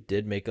think we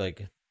did make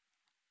like it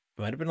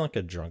might have been like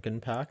a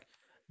drunken pact.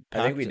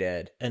 I think we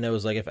did. And it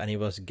was like if any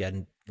of us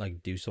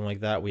do something like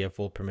that, we have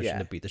full permission Yeah.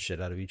 to beat the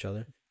shit out of each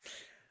other.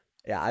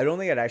 Yeah, I don't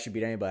think I'd actually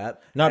beat anybody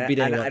up. Not And- beat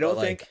and anyone, I don't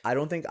but, think like- I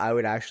don't think I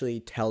would actually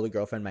tell the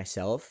girlfriend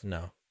myself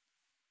No.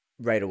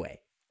 right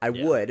away. I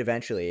Yeah. would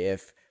eventually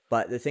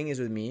but the thing is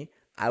with me,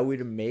 I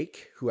would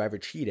make whoever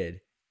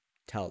cheated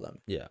tell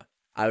them. Yeah.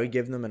 I would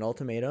give them an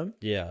ultimatum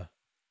Yeah.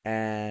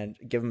 and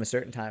give them a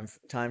certain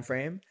time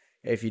frame.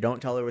 If you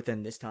don't tell her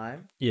within this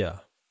time, Yeah.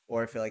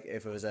 or if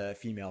it was a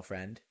female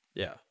friend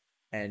Yeah.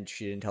 and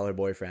she didn't tell her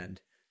boyfriend,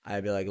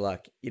 I'd be like,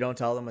 look, you don't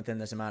tell them within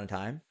this amount of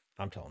time,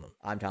 I'm telling them.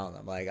 I'm telling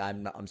them. Like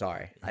I'm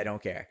sorry. I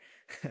don't care.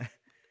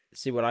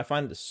 See, what I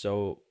find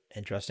so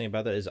interesting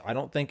about that is I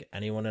don't think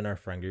anyone in our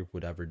friend group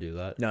would ever do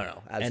that.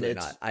 No, absolutely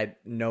it's- not.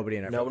 Nobody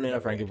in our Nobody in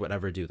our friend group would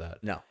ever do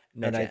that. No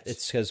and chance.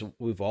 it's because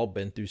we've all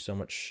been through so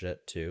much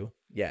shit too.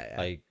 yeah.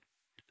 Like,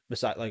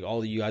 besides, like all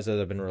of you guys that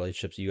have been in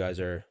relationships, you guys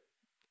are,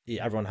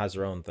 everyone has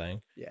their own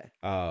thing. Yeah.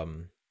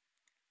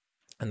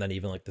 And then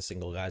even like the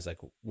single guys, like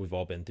we've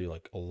all been through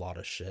like a lot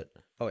of shit.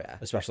 Oh yeah.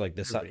 Especially like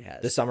this Everybody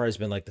has. this summer has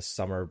been like the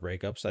summer of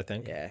breakups, I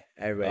think. Yeah.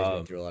 Everybody's been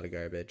Um, through a lot of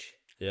garbage.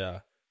 Yeah.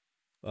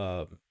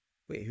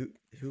 Wait,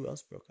 who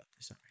else broke up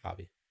this summer?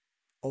 Hobby.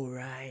 Oh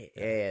right.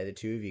 Yeah, the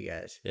two of you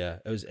guys. Yeah.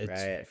 It's Right,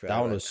 I forgot that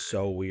one about was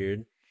so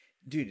weird.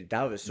 Dude,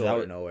 that was so That out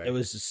was- of nowhere. It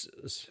was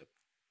just,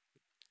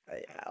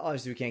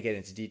 Obviously we can't get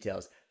into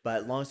details,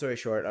 but long story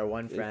short, our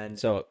one friend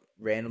so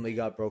randomly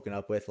got broken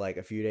up with like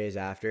a few days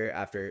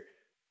after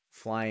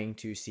flying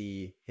to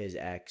see his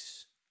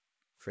ex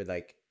for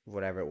like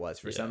whatever it was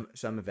for Yeah.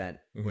 some event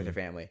with her Mhm.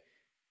 family.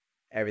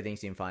 Everything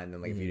seemed fine.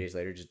 Then like a few Mhm. days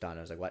later, just done.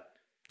 I was like, what?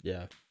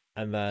 yeah.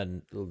 And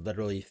then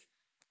literally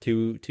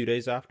two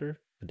days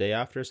after, a day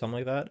after,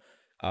 something like that,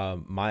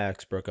 my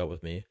ex broke up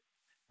with me,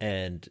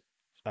 and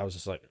I was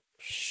just like,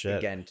 shit.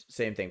 Again,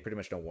 same thing. Pretty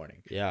much no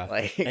warning. Yeah.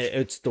 Like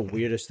It's the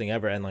weirdest thing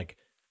ever. And like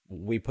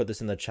we put this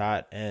in the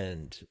chat,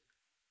 and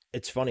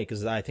it's funny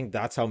because I think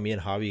that's how me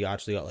and Javi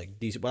actually got like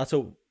these. That's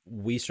how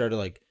we started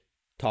like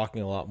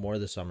talking a lot more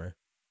this summer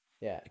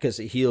Yeah. because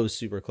he lives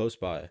super close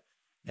by,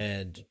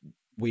 and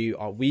we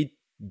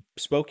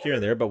spoke here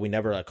and there, but we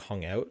never like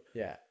hung out.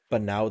 Yeah.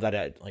 But now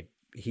that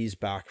he's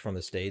back from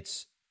the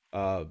States,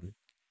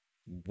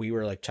 we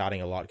were like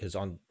chatting a lot because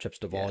on trips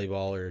to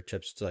volleyball or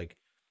trips to like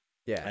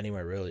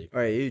anywhere really. All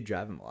right, you'd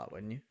drive him a lot,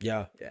 wouldn't you?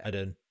 Yeah, I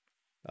did.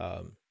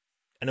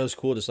 And it was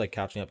cool just like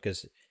catching up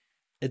because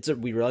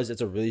we realized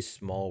it's a really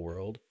small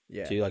world.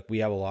 Yeah. Too. Like we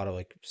have a lot of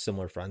like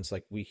similar friends.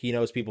 Like he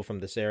knows people from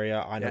this area.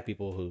 I know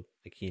people who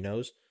like he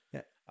knows.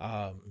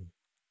 Yeah.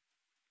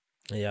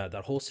 Yeah,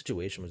 that whole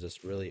situation was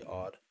just really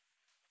odd.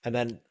 And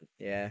then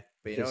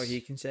but you know what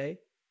he can say?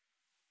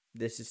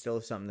 This is still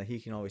something that he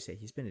can always say.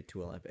 He's been to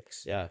 2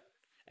 Olympics. Yeah.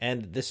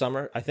 And this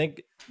summer, I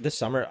think this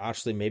summer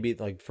actually maybe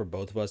like for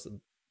both of us,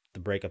 the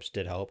breakups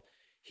did help.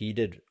 He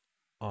did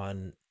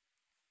on,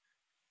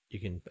 you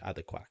can add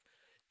the quack.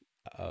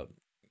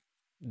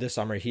 This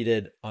summer he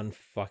did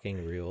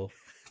unfucking real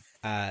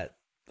at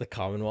the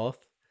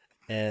Commonwealth,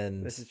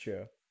 and This is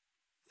true.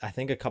 I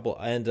think a couple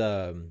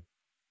and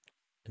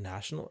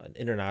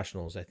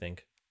internationals. I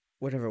think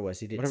Whatever it was,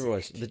 he did. Whatever it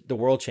was, the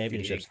world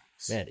championships.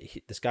 Man,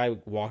 this guy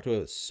walked away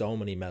with so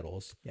many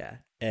medals. Yeah.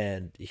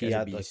 And he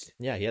had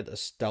he had a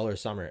stellar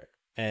summer,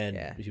 and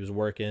he was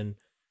working,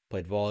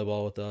 played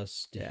volleyball with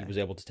us. He was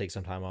able to take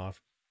some time off.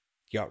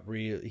 He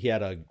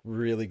had a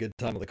really good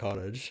time at the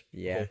cottage.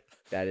 Yeah,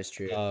 that is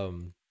true.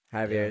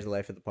 Javier is the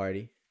life of the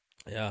party.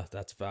 Yeah,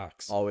 that's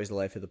facts. Always the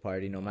life of the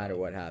party, no matter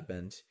what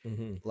happens.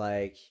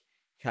 Like,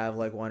 have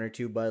like 1 or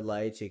 2 Bud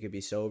Lights. He could be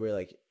sober.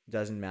 Like,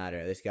 doesn't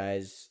matter. This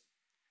guy's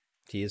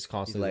he is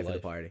constantly the life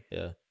of the party.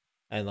 Yeah,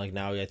 and like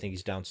now I think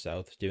he's down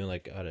south doing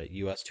like a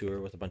U.S. tour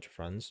with a bunch of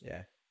friends.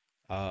 Yeah.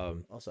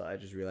 Also, I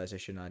just realized I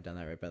should not have done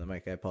that right by the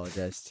mic. I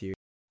apologize to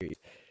you.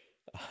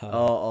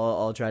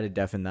 I'll try to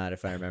deafen that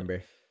if I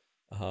remember.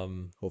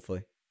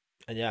 Hopefully.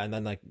 And and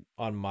then like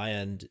on my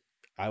end,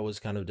 I was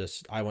kind of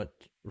I went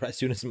as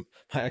soon as my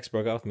ex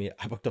broke up with me,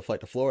 I booked a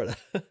flight to Florida.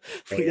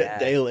 A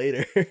day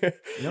later.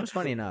 You know, it's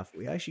funny enough.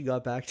 We actually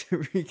got back to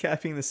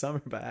recapping the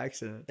summer by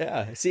accident.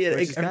 Yeah, see,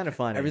 it's kind of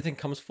funny. Everything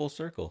comes full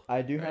circle.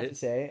 I do have to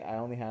say, I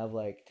only have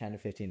like 10 to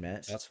 15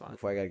 minutes. That's fine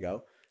before I gotta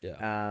go.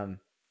 Yeah.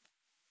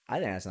 I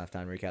think that's enough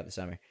time to recap the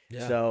summer.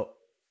 Yeah. So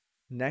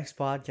next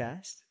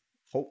podcast,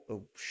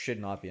 should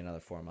not be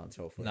another 4 months.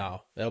 Hopefully,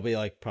 no, it'll be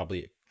like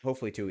probably.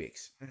 Hopefully 2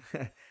 weeks.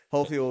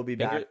 Hopefully we'll be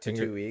back to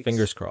 2 weeks.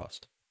 Fingers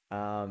crossed.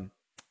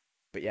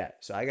 But yeah,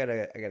 so I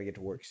gotta get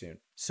to work soon.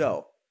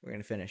 So we're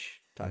gonna finish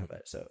talking about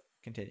it. So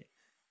continue.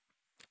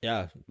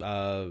 Yeah.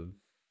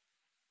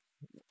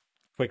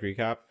 Quick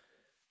recap.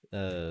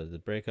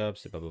 The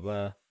breakups. Blah blah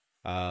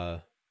blah.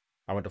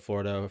 I went to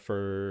Florida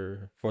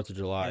for 4th of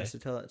July. Yeah, so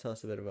tell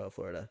us a bit about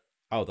Florida.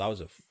 Oh, that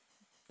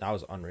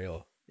was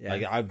unreal. Yeah.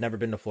 Like I've never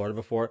been to Florida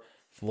before.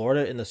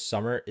 Florida in the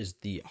summer is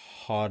the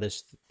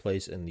hottest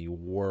place in the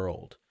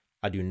world.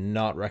 I do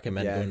not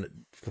recommend going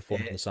to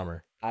Florida in the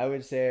summer. I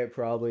would say it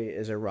probably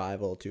is a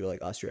rival to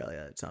like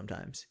Australia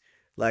sometimes.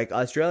 Like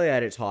Australia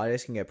at its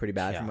hottest can get pretty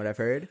bad from what I've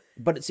heard.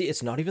 But see,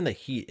 it's not even the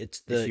heat;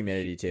 it's the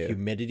humidity too.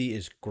 Humidity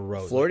is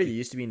gross. Florida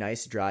used to be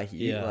nice, dry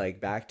heat.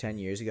 Like back 10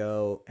 years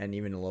ago, and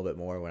even a little bit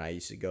more when I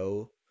used to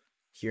go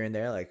here and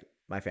there. Like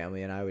my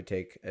family and I would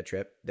take a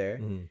trip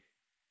there,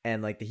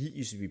 and like the heat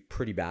used to be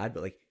pretty bad,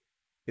 but like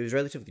it was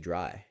relatively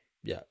dry.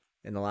 Yeah.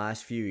 In the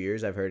last few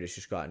years, I've heard it's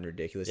just gotten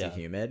ridiculously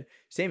humid.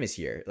 Same as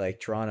here. Like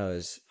Toronto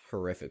is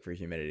horrific for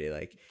humidity.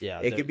 Like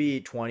it could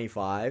be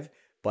 25.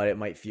 But it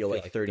might feel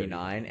like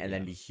 39 and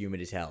then be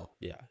humid as hell.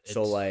 Yeah.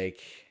 So like,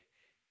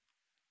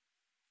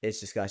 it's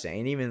disgusting.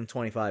 And even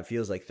 25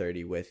 feels like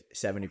 30 with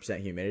 70%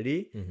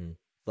 humidity.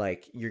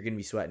 Like you're going to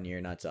be sweating your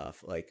nuts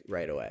off like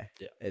right away.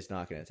 Yeah. It's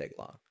not going to take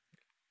long.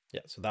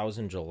 Yeah. So that was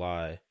in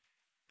July.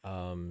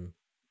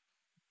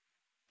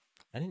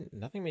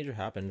 Nothing major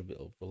happened.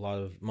 A lot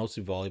of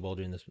mostly volleyball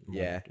during this.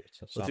 Yeah.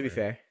 Well, to be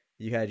fair,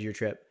 you had your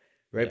trip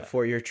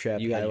before your trip.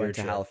 I went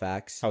to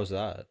Halifax. How was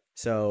that?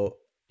 So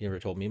you never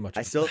told me much.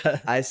 I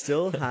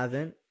still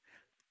haven't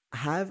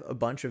have a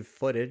bunch of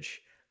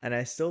footage, and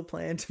I still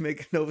plan to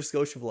make a Nova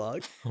Scotia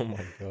vlog. Oh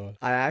my god!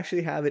 I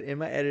actually have it in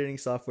my editing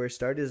software.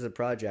 Started as a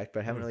project, but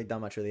I haven't really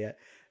done much with it yet.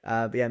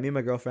 But yeah, me and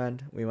my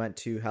girlfriend, we went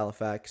to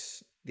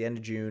Halifax the end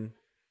of June.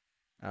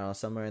 I don't know,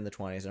 somewhere in the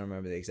 20s. I don't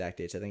remember the exact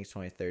dates. I think it's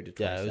 23rd to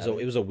 27th. Yeah,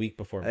 it was a week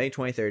before. I think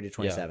 23rd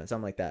to 27th,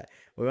 something like that.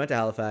 We went to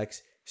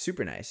Halifax.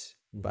 Super nice,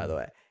 by the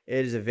way.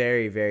 It is a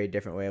very, very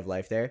different way of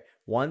life there.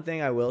 One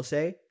thing I will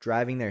say,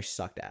 driving there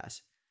sucked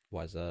ass.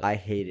 Why is that? I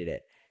hated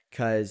it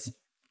because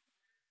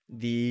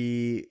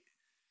the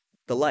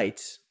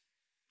lights,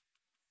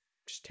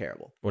 just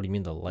terrible. What do you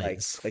mean the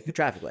lights? Like the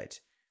traffic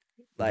lights.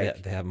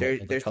 Like they have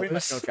there's pretty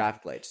much no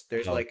traffic lights.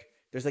 There's like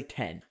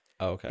 10.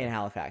 Oh, okay. In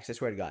Halifax. I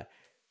swear to God.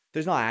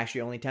 There's not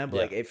actually only 10,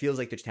 but like it feels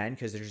like there's 10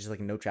 because there's just like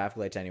no traffic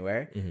lights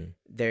anywhere.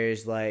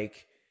 There's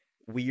like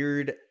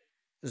weird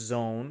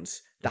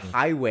zones. The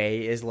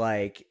highway is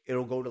like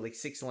it'll go to like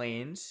 6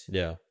 lanes.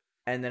 Yeah.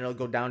 And then it'll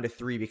go down to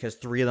 3 because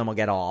 3 of them will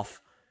get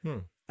off.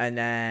 And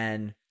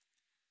then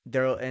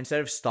there,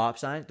 instead of stop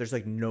signs, there's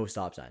like no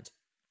stop signs.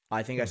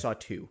 I think I saw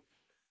 2.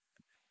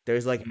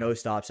 There's like no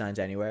stop signs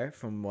anywhere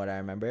from what I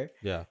remember.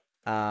 Yeah.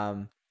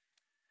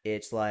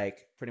 It's like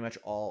pretty much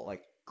all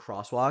like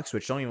crosswalks,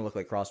 which don't even look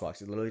like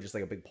crosswalks. It's literally just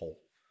like a big pole.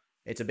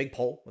 It's a big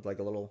pole with like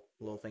a little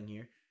thing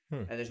here,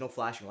 and there's no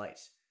flashing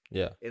lights.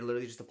 Yeah. It's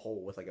literally just a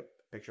pole with like a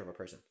picture of a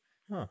person.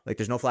 Huh. Like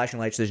there's no flashing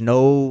lights. There's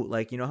no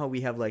like, you know how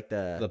we have like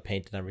The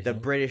paint and everything. the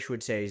British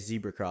would say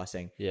zebra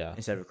crossing Yeah.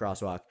 instead of a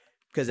crosswalk,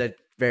 because that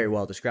very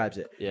well describes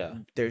it. Yeah.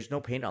 There's no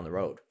paint on the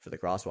road for the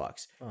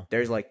crosswalks. Huh.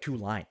 There's like 2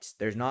 lines.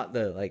 There's not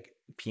the like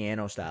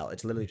piano style.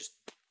 It's literally just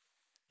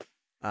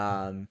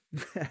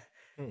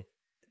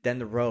then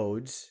the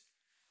roads,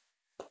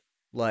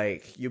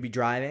 like you'll be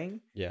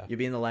driving, Yeah. you'll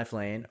be in the left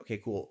lane. Okay,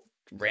 cool.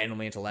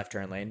 Randomly into left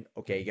turn lane.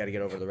 Okay, you got to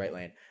get over to the right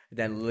lane.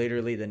 Then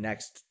literally the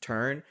next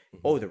turn,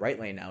 oh, the right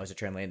lane now is a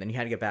turn lane. Then you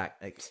had to get back.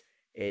 Like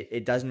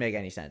it doesn't make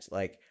any sense.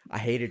 Like I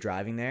hated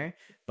driving there,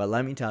 but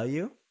let me tell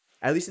you,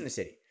 at least in the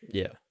city,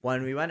 Yeah.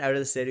 when we went out of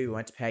the city, we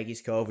went to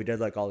Peggy's Cove. We did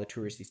like all the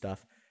touristy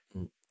stuff.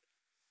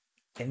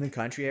 In the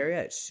country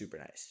area, it's super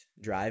nice.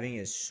 Driving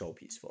is so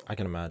peaceful. I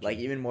can imagine. Like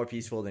even more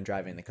peaceful than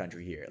driving in the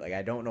country here. Like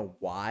I don't know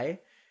why.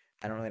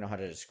 I don't really know how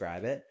to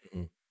describe it.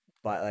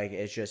 But like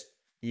it's just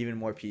even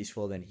more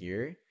peaceful than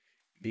here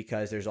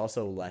because there's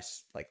also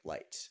less like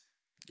lights.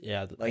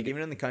 Yeah. Like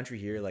even in the country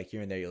here, like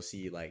here and there you'll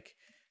see like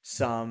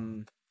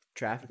some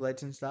traffic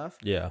lights and stuff.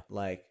 Yeah.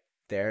 Like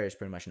there is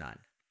pretty much none.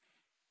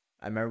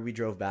 I remember we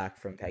drove back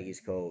from Peggy's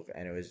Cove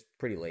and it was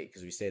pretty late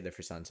because we stayed there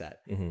for sunset.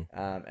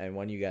 And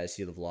when you guys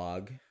see the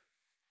vlog,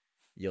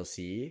 you'll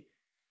see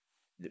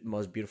the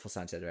most beautiful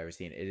sunset I've ever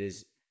seen. It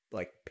is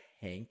like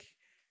pink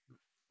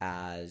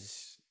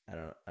as I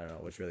don't know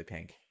what's really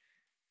pink.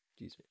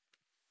 Excuse me.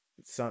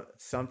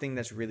 Something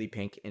that's really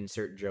pink.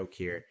 Insert joke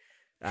here.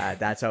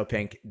 That's how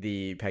pink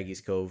the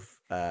Peggy's Cove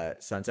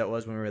sunset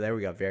was when we were there.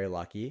 We got very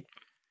lucky.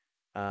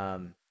 It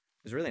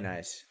was really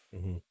nice.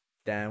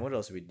 Then what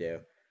else did we do?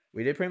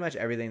 We did pretty much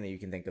everything that you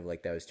can think of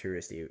like that was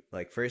touristy.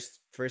 Like first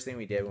thing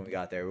we did when we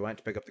got there, we went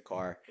to pick up the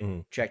car,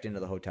 checked into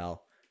the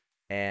hotel,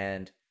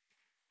 and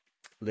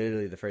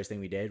literally the first thing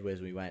we did was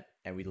we went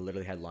and we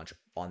literally had lunch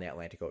on the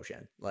Atlantic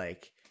Ocean.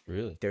 Like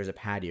Really? there was a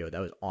patio that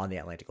was on the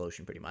Atlantic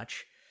Ocean pretty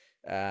much.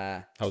 So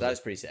that was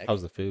pretty sick.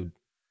 How's the food?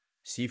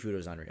 Seafood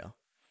was unreal.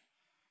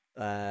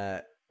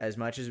 As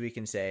much as we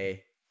can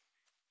say,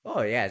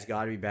 oh yeah, it's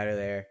got to be better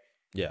there.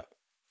 Yeah.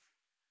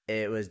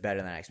 It was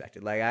better than I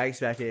expected. Like I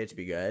expected it to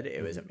be good.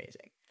 It was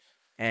amazing.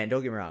 And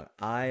don't get me wrong,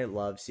 I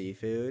love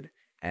seafood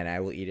and I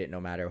will eat it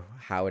no matter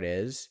how it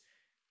is.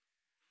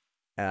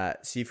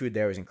 Seafood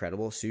there was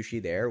incredible.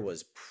 Sushi there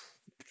was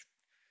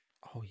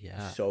Oh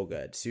yeah. so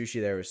good.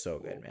 Sushi there was so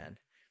good, man.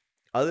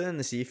 Other than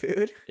the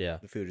seafood, Yeah.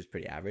 the food was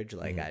pretty average.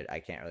 Like I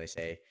can't really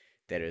say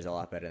that it was a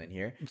lot better than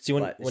here. See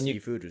But the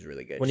seafood was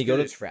really good. when you go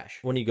to it's fresh.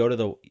 When you go to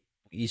the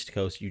East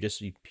Coast, you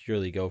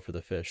purely go for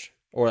the fish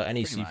or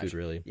any Pretty seafood much.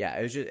 really. Yeah,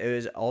 it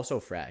was also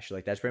fresh.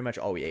 Like that's pretty much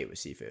all we ate was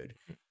seafood.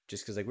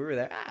 Just because like we were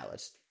there,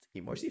 let's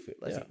eat more seafood.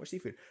 Let's eat more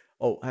seafood.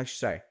 Oh, actually,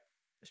 sorry.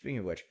 Speaking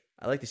of which,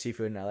 I like the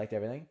seafood and I liked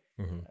everything.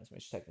 That's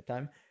much take the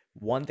time.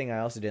 One thing I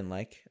also didn't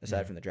like,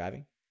 aside from the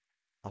driving,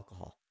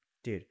 alcohol,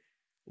 dude.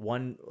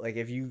 One like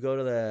if you go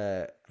to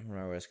the I don't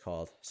remember what it's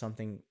called,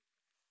 something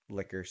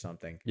liquor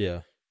something.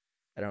 Yeah.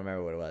 I don't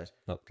remember what it was.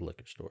 Not the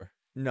liquor store.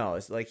 No,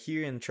 it's like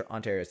here in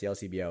Ontario, it's the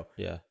LCBO.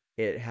 Yeah.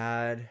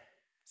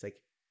 It's like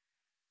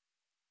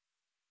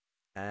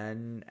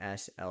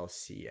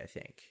NSLC, I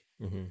think.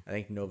 I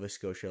think Nova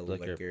Scotia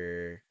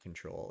Liquor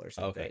Control or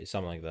something. Okay,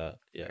 something like that.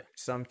 Yeah.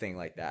 Something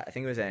like that. I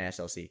think it was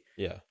NSLC.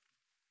 Yeah.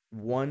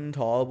 One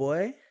tall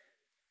boy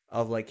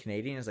of like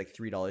Canadian is like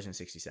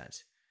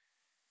 $3.60.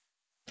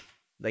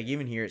 Like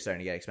even here it's starting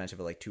to get expensive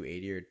at like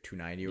 $2.80 or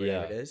 $2.90 or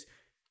whatever it is.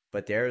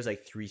 But there was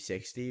like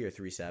 $3.60 or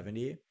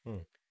 $3.70.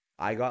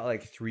 I got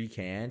like 3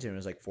 cans and it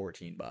was like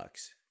 $14.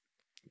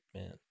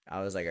 Man.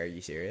 I was like, are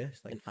you serious?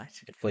 Like what?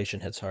 Inflation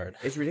hits hard.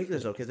 It's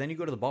ridiculous though, because then you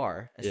go to the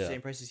bar, it's Yeah. the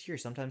same price as here.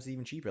 Sometimes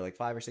even cheaper, like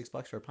 $5 or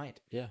 $6 for a pint.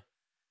 Yeah.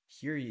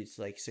 Here it's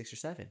like 6 or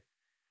 7.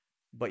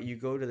 But you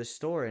go to the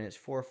store and it's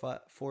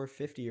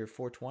 $4.50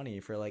 or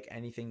 $4.20 for like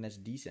anything that's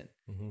decent.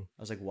 I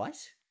was like, what?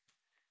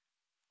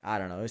 I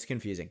don't know. It's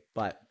confusing.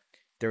 But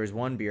there was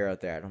one beer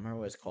out there. I don't remember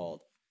what it's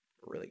called.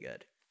 Really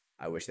good.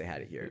 I wish they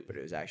had it here, but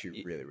it was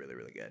actually really, really,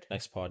 really good.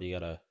 Next pod, you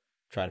gotta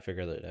try and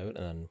figure that out,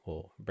 and then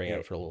we'll bring it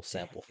out for a little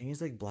sample. I think it's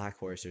like Black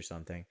Horse or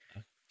something.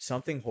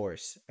 Something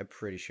horse. I'm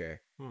pretty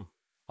sure.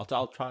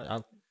 I'll try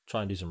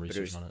and do some But it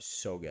research was on it.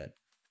 so good.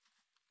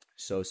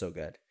 So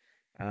good.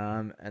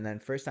 And then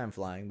first time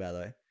flying, by the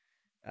way.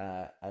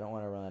 I don't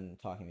want to run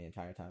talking the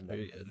entire time.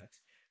 Very good.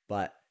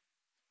 But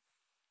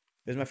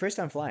it was my first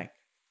time flying.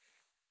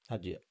 Were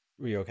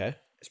you okay?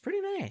 It's pretty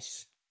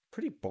nice.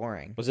 Pretty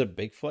boring. Was it a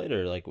big flight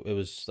or like it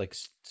was like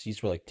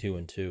seats were like 2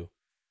 and 2?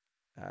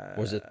 Or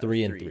was it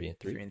 3 and 3 and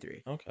 3? 3 and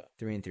 3. Okay.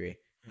 3 and 3.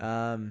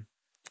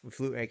 We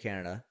flew Air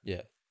Canada.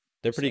 Yeah.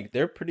 They're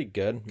pretty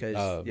good.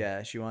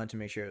 Because she wanted to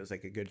make sure it was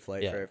like a good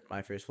flight for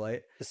my first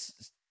flight.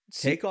 Takeoff.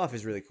 Takeoff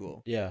is really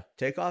cool. Yeah.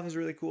 Takeoff is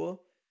really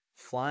cool.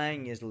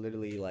 flying is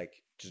literally like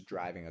just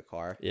driving a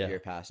car. Yeah. You're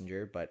a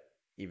passenger, but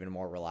even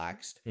more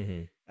relaxed.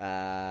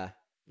 Mm-hmm.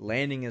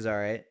 Landing is all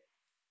right.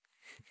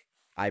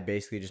 I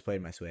basically just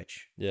played my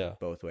Switch Yeah.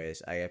 both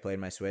ways. I played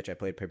my Switch. I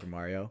played Paper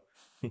Mario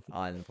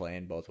on the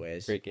plane both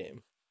ways. Great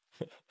game.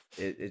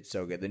 It's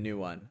so good. The new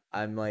one.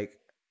 I'm like,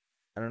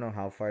 I don't know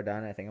how far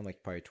down. I think I'm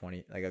like probably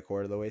 20, like a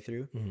quarter of the way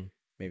through. Mm-hmm.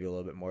 Maybe a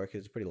little bit more because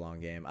it's a pretty long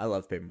game. I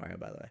love Paper Mario,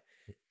 by the way.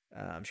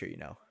 I'm sure you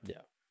know.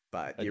 Yeah.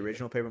 But I the do.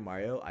 original Paper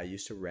Mario, I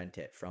used to rent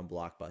it from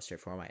Blockbuster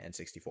for my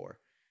N64.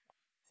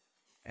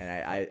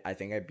 And I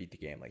think I beat the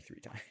game like 3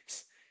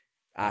 times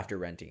after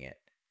renting it.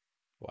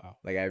 Wow.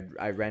 Like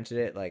I rented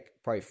it like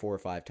probably 4 or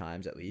 5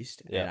 times at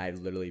least. Yeah. And I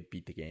literally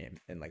beat the game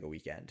in like a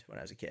weekend when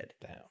I was a kid.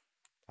 Damn.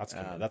 That's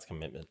Um, that's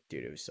commitment.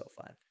 Dude, it was so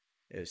fun.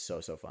 It was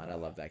so fun. I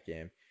love that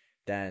game.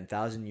 Then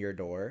Thousand Year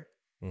Door,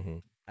 Mm-hmm.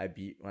 I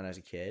beat when I was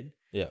a kid.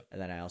 Yeah. And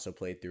then I also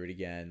played through it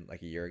again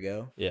like a year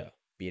ago. Yeah.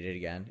 Beat it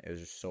again. It was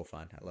just so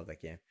fun. I love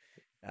that game.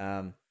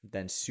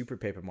 Then Super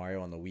Paper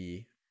Mario on the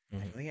Wii. I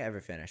Mhm. don't think I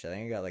ever finished. I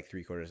think I got like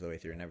 3/4 of the way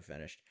through and never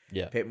finished.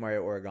 Yeah. Paper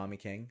Mario Origami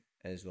King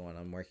is the one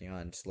I'm working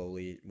on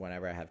slowly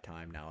whenever I have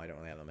time now. I don't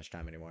really have that much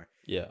time anymore.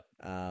 Yeah.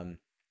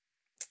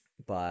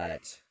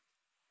 But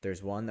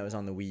there's one that was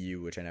on the Wii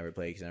U, which I never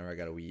played because I never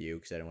got a Wii U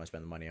because I didn't want to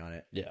spend the money on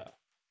it. Yeah.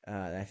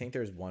 And I think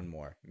there's one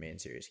more main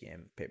series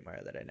game, Paper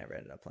Mario, that I never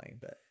ended up playing.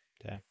 But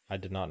Damn. I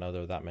did not know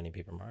there were that many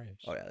Paper Marios.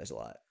 oh yeah, there's a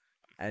lot.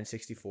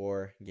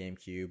 N64,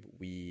 GameCube,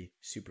 Wii,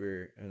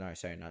 Super. No,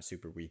 sorry, not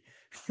Super Wii.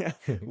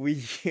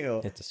 Wii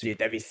U. It's a Dude,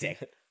 that'd be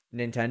sick.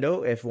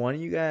 Nintendo, if one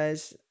of you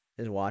guys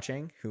is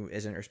watching who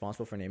isn't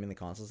responsible for naming the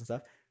consoles and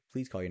stuff,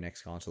 please call your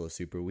next console a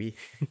Super Wii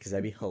because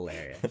that'd be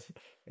hilarious.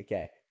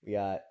 Okay, we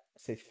got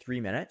say 3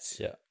 minutes.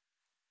 Yeah.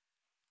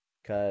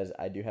 Because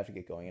I do have to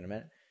get going in a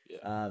minute.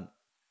 Yeah.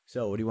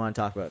 So what do you want to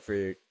talk about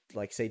for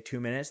like say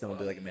 2 minutes? Then we'll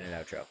do like a minute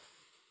outro.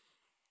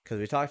 Because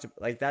we talked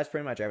like that's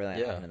pretty much everything that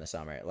Yeah. happened in the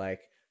summer.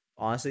 Like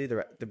honestly,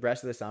 the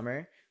rest of the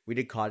summer we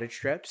did cottage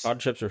trips, Odd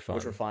trips are fun.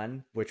 which were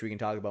fun, which we can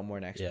talk about more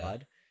next Yeah.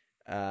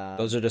 pod.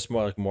 Those are just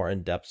more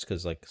in depth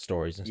because like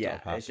stories and yeah,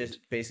 stuff. it's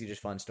just basically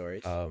just fun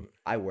stories. happened.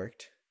 I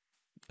worked.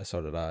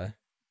 So did I.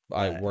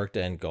 I But- worked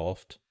and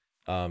golfed.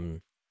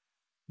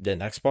 The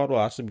next pod will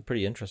actually be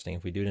pretty interesting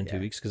if we do it in 2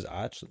 Yeah. weeks because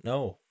I actually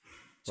no.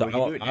 So we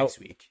can do it next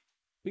week.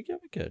 We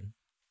could.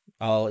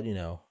 I'll let you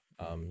know.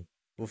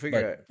 We'll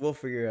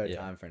figure out yeah.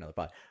 time for another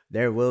pod.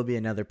 There will be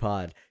another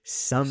pod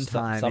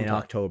sometime in sometime.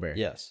 October.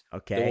 Yes.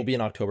 Okay. There will be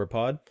an October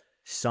pod.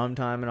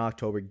 Sometime in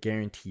October,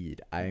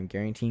 guaranteed. I am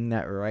guaranteeing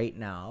that right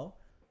now.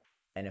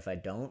 And if I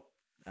don't,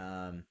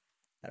 I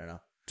don't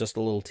know. Just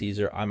a little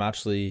teaser. I'm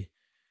actually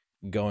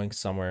going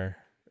somewhere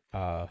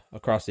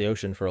across the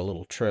ocean for a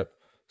little trip.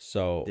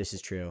 So This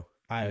is true.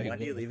 I When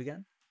do you leave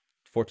again?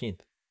 14th.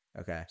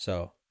 Okay.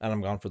 So and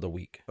I'm gone for the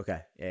week.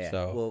 Okay. Yeah.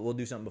 So- we'll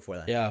do something before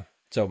that. Yeah.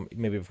 So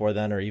maybe before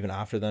then or even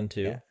after then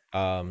too.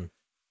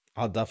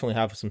 I'll definitely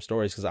have some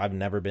stories because I've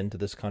never been to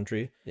this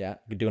country. Yeah.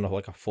 Doing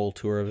a full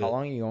tour of it. How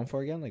long are you going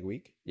for again? Like a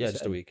week? Yeah, You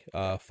just said? a week.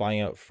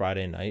 Flying out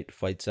Friday night.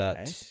 Flights at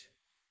Nice.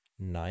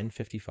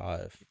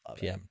 9:55 Love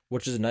it. p.m.,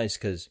 which is nice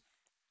because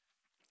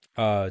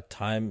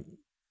time.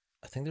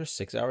 I think there's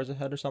 6 hours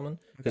ahead or something.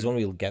 Because when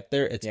we get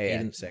there, it's Yeah, 8 yeah,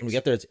 when 6. we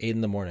get there, it's 8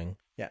 in the morning.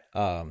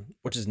 Yeah.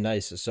 Which is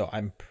nice. So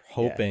I'm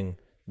hoping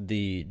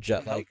the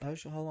jet lag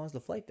How long is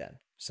the flight then?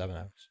 7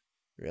 hours.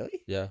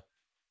 Really? Yeah.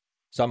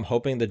 So I'm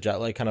hoping the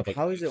jet lag kind of like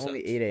How is it makes only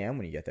sense. 8 a.m.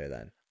 when you get there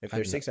then? If I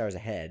they're don't 6 hours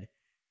ahead,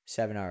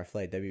 7-hour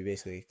flight, that'd be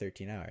basically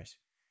 13 hours.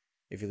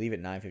 If you leave at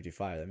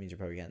 9:55, that means you're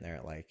probably getting there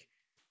at like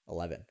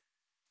 11.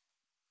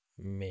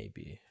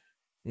 Maybe.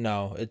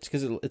 No, it's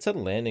because it said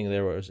landing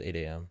there where it was 8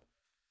 a.m.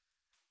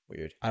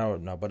 Weird. I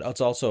don't know, but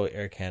it's also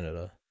Air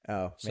Canada.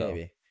 Oh, So,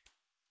 maybe.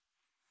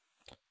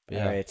 But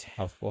yeah, Alright.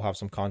 we'll have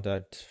some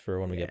contact for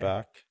when we get Yeah.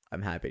 back.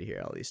 I'm happy to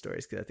hear all these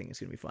stories because I think it's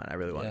going to be fun. I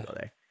really want Yeah. to go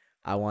there.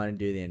 I want to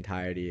do the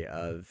entirety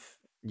of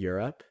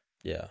Europe.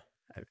 Yeah.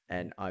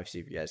 And obviously,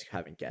 if you guys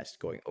haven't guessed,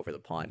 going over the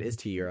pond is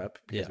to Europe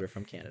because Yeah. we're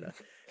from Canada.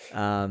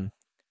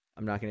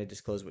 I'm not going to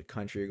disclose what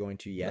country you're going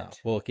to No, yet.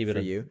 we'll keep it for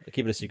a, you,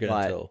 keep it a secret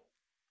but- until.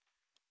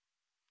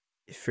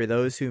 For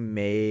those who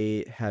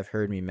may have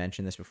heard me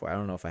mention this before, I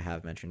don't know if I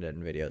have mentioned it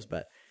in videos,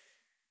 but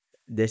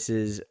this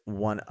is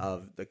one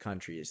of the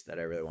countries that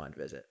I really want to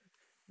visit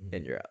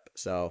in Europe.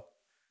 So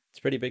It's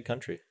a pretty big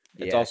country.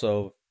 It's Yeah.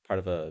 also part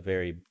of a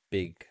very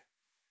big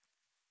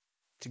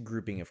it's a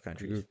grouping of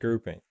countries.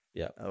 grouping.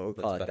 Yeah. We'll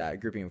That's call it better. that, a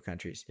grouping of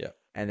countries. Yeah.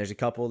 And there's a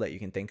couple that you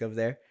can think of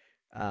there.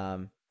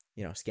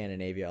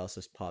 Scandinavia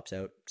also pops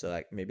out. So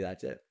like maybe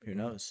that's it. Who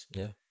knows?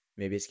 Yeah.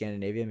 Maybe it's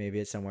Scandinavia. Maybe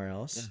it's somewhere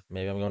else. Yeah.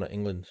 Maybe I'm going to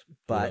England. Who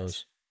But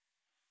knows?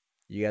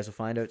 you guys will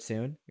find out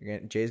soon.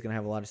 Jay's gonna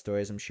have a lot of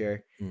stories, I'm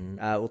sure. Mhm.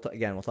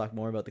 We'll talk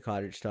more about the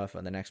cottage stuff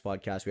on the next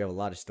podcast. We have a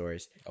lot of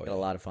stories. Oh, Got yeah. a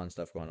lot of fun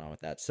stuff going on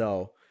with that.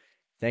 So,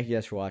 thank you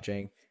guys for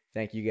watching.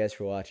 Thank you guys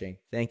for watching.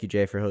 Thank you,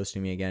 Jay, for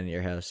hosting me again at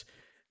your house.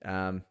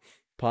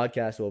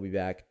 Podcast will be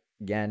back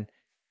again.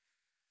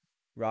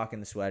 Rocking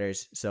the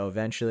sweaters. So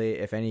eventually,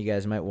 if any of you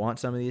guys might want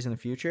some of these in the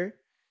future,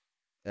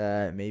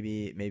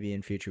 maybe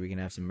in future we can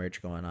have some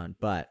merch going on.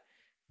 But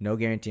no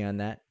guarantee on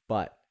that.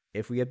 But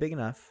if we get big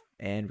enough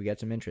and we get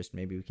some interest,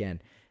 maybe we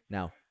can.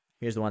 Now,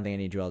 here's the one thing I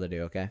need you all to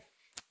do, okay?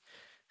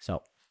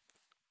 So,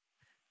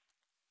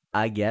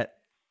 I get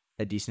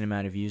a decent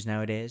amount of views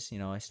nowadays. You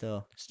know, I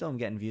still am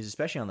getting views,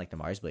 especially on like the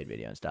Mars Blade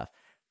video and stuff.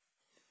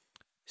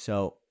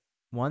 So,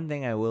 one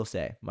thing I will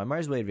say, my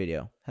Mars Blade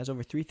video has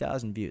over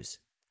 3,000 views.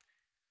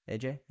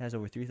 AJ has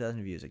over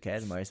 3,000 views, okay?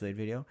 The Mars Blade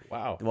video.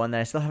 Wow. The one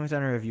that I still haven't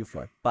done a review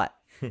for. But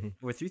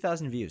over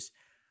 3,000 views.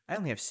 I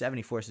only have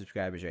 74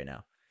 subscribers right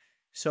now.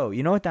 So,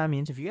 you know what that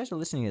means? If you guys are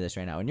listening to this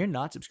right now and you're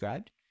not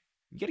subscribed,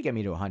 you got to get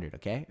me to 100,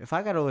 okay? If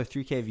I got over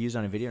 3K views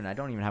on a video and I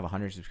don't even have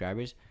 100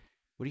 subscribers,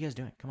 what are you guys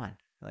doing? Come on.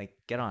 Like,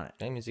 get on it.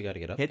 That means you got to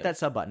get up. Hit that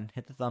sub button.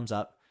 Hit the thumbs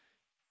up.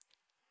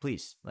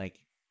 Please. Like,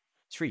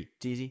 it's free.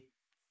 It's easy.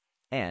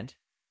 And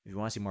if you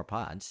want to see more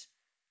pods,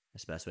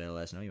 that's the best way to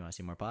let us know you want to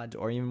see more pods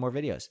or even more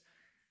videos.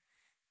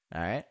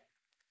 All right?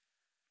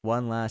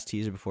 One last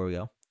teaser before we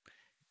go.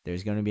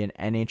 There's going to be an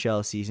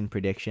NHL season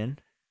prediction.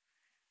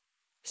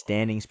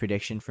 Standings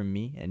prediction from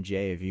me and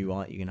Jay. If you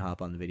want, you can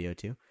hop on the video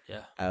too.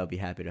 Yeah. I'll be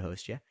happy to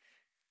host you.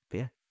 But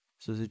yeah,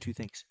 so those are two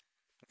things.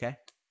 Okay?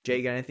 Jay,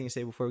 you got anything to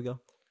say before we go?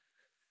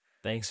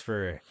 Thanks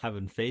for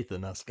having faith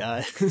in us,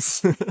 guys.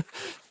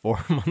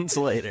 4 months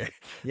later.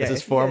 Yeah, this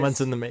is 4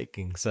 months in the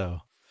making, so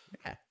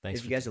Yeah.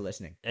 thanks If you guys are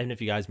listening. And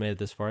if you guys made it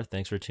this far,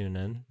 thanks for tuning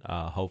in.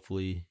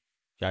 Hopefully you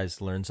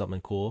guys learned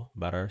something cool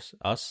about us,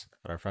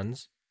 about our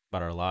friends,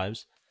 about our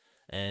lives,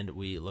 and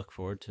we look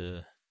forward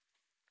to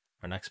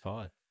our next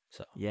pod.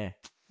 So Yeah.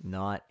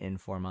 Not in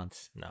 4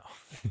 months. no.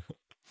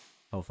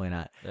 Hopefully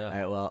not. Yeah. All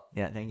right. Well,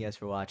 yeah. Thank you guys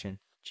for watching.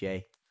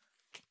 Jay,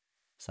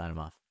 sign him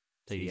off.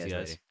 Take See it you easy,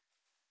 guys. later.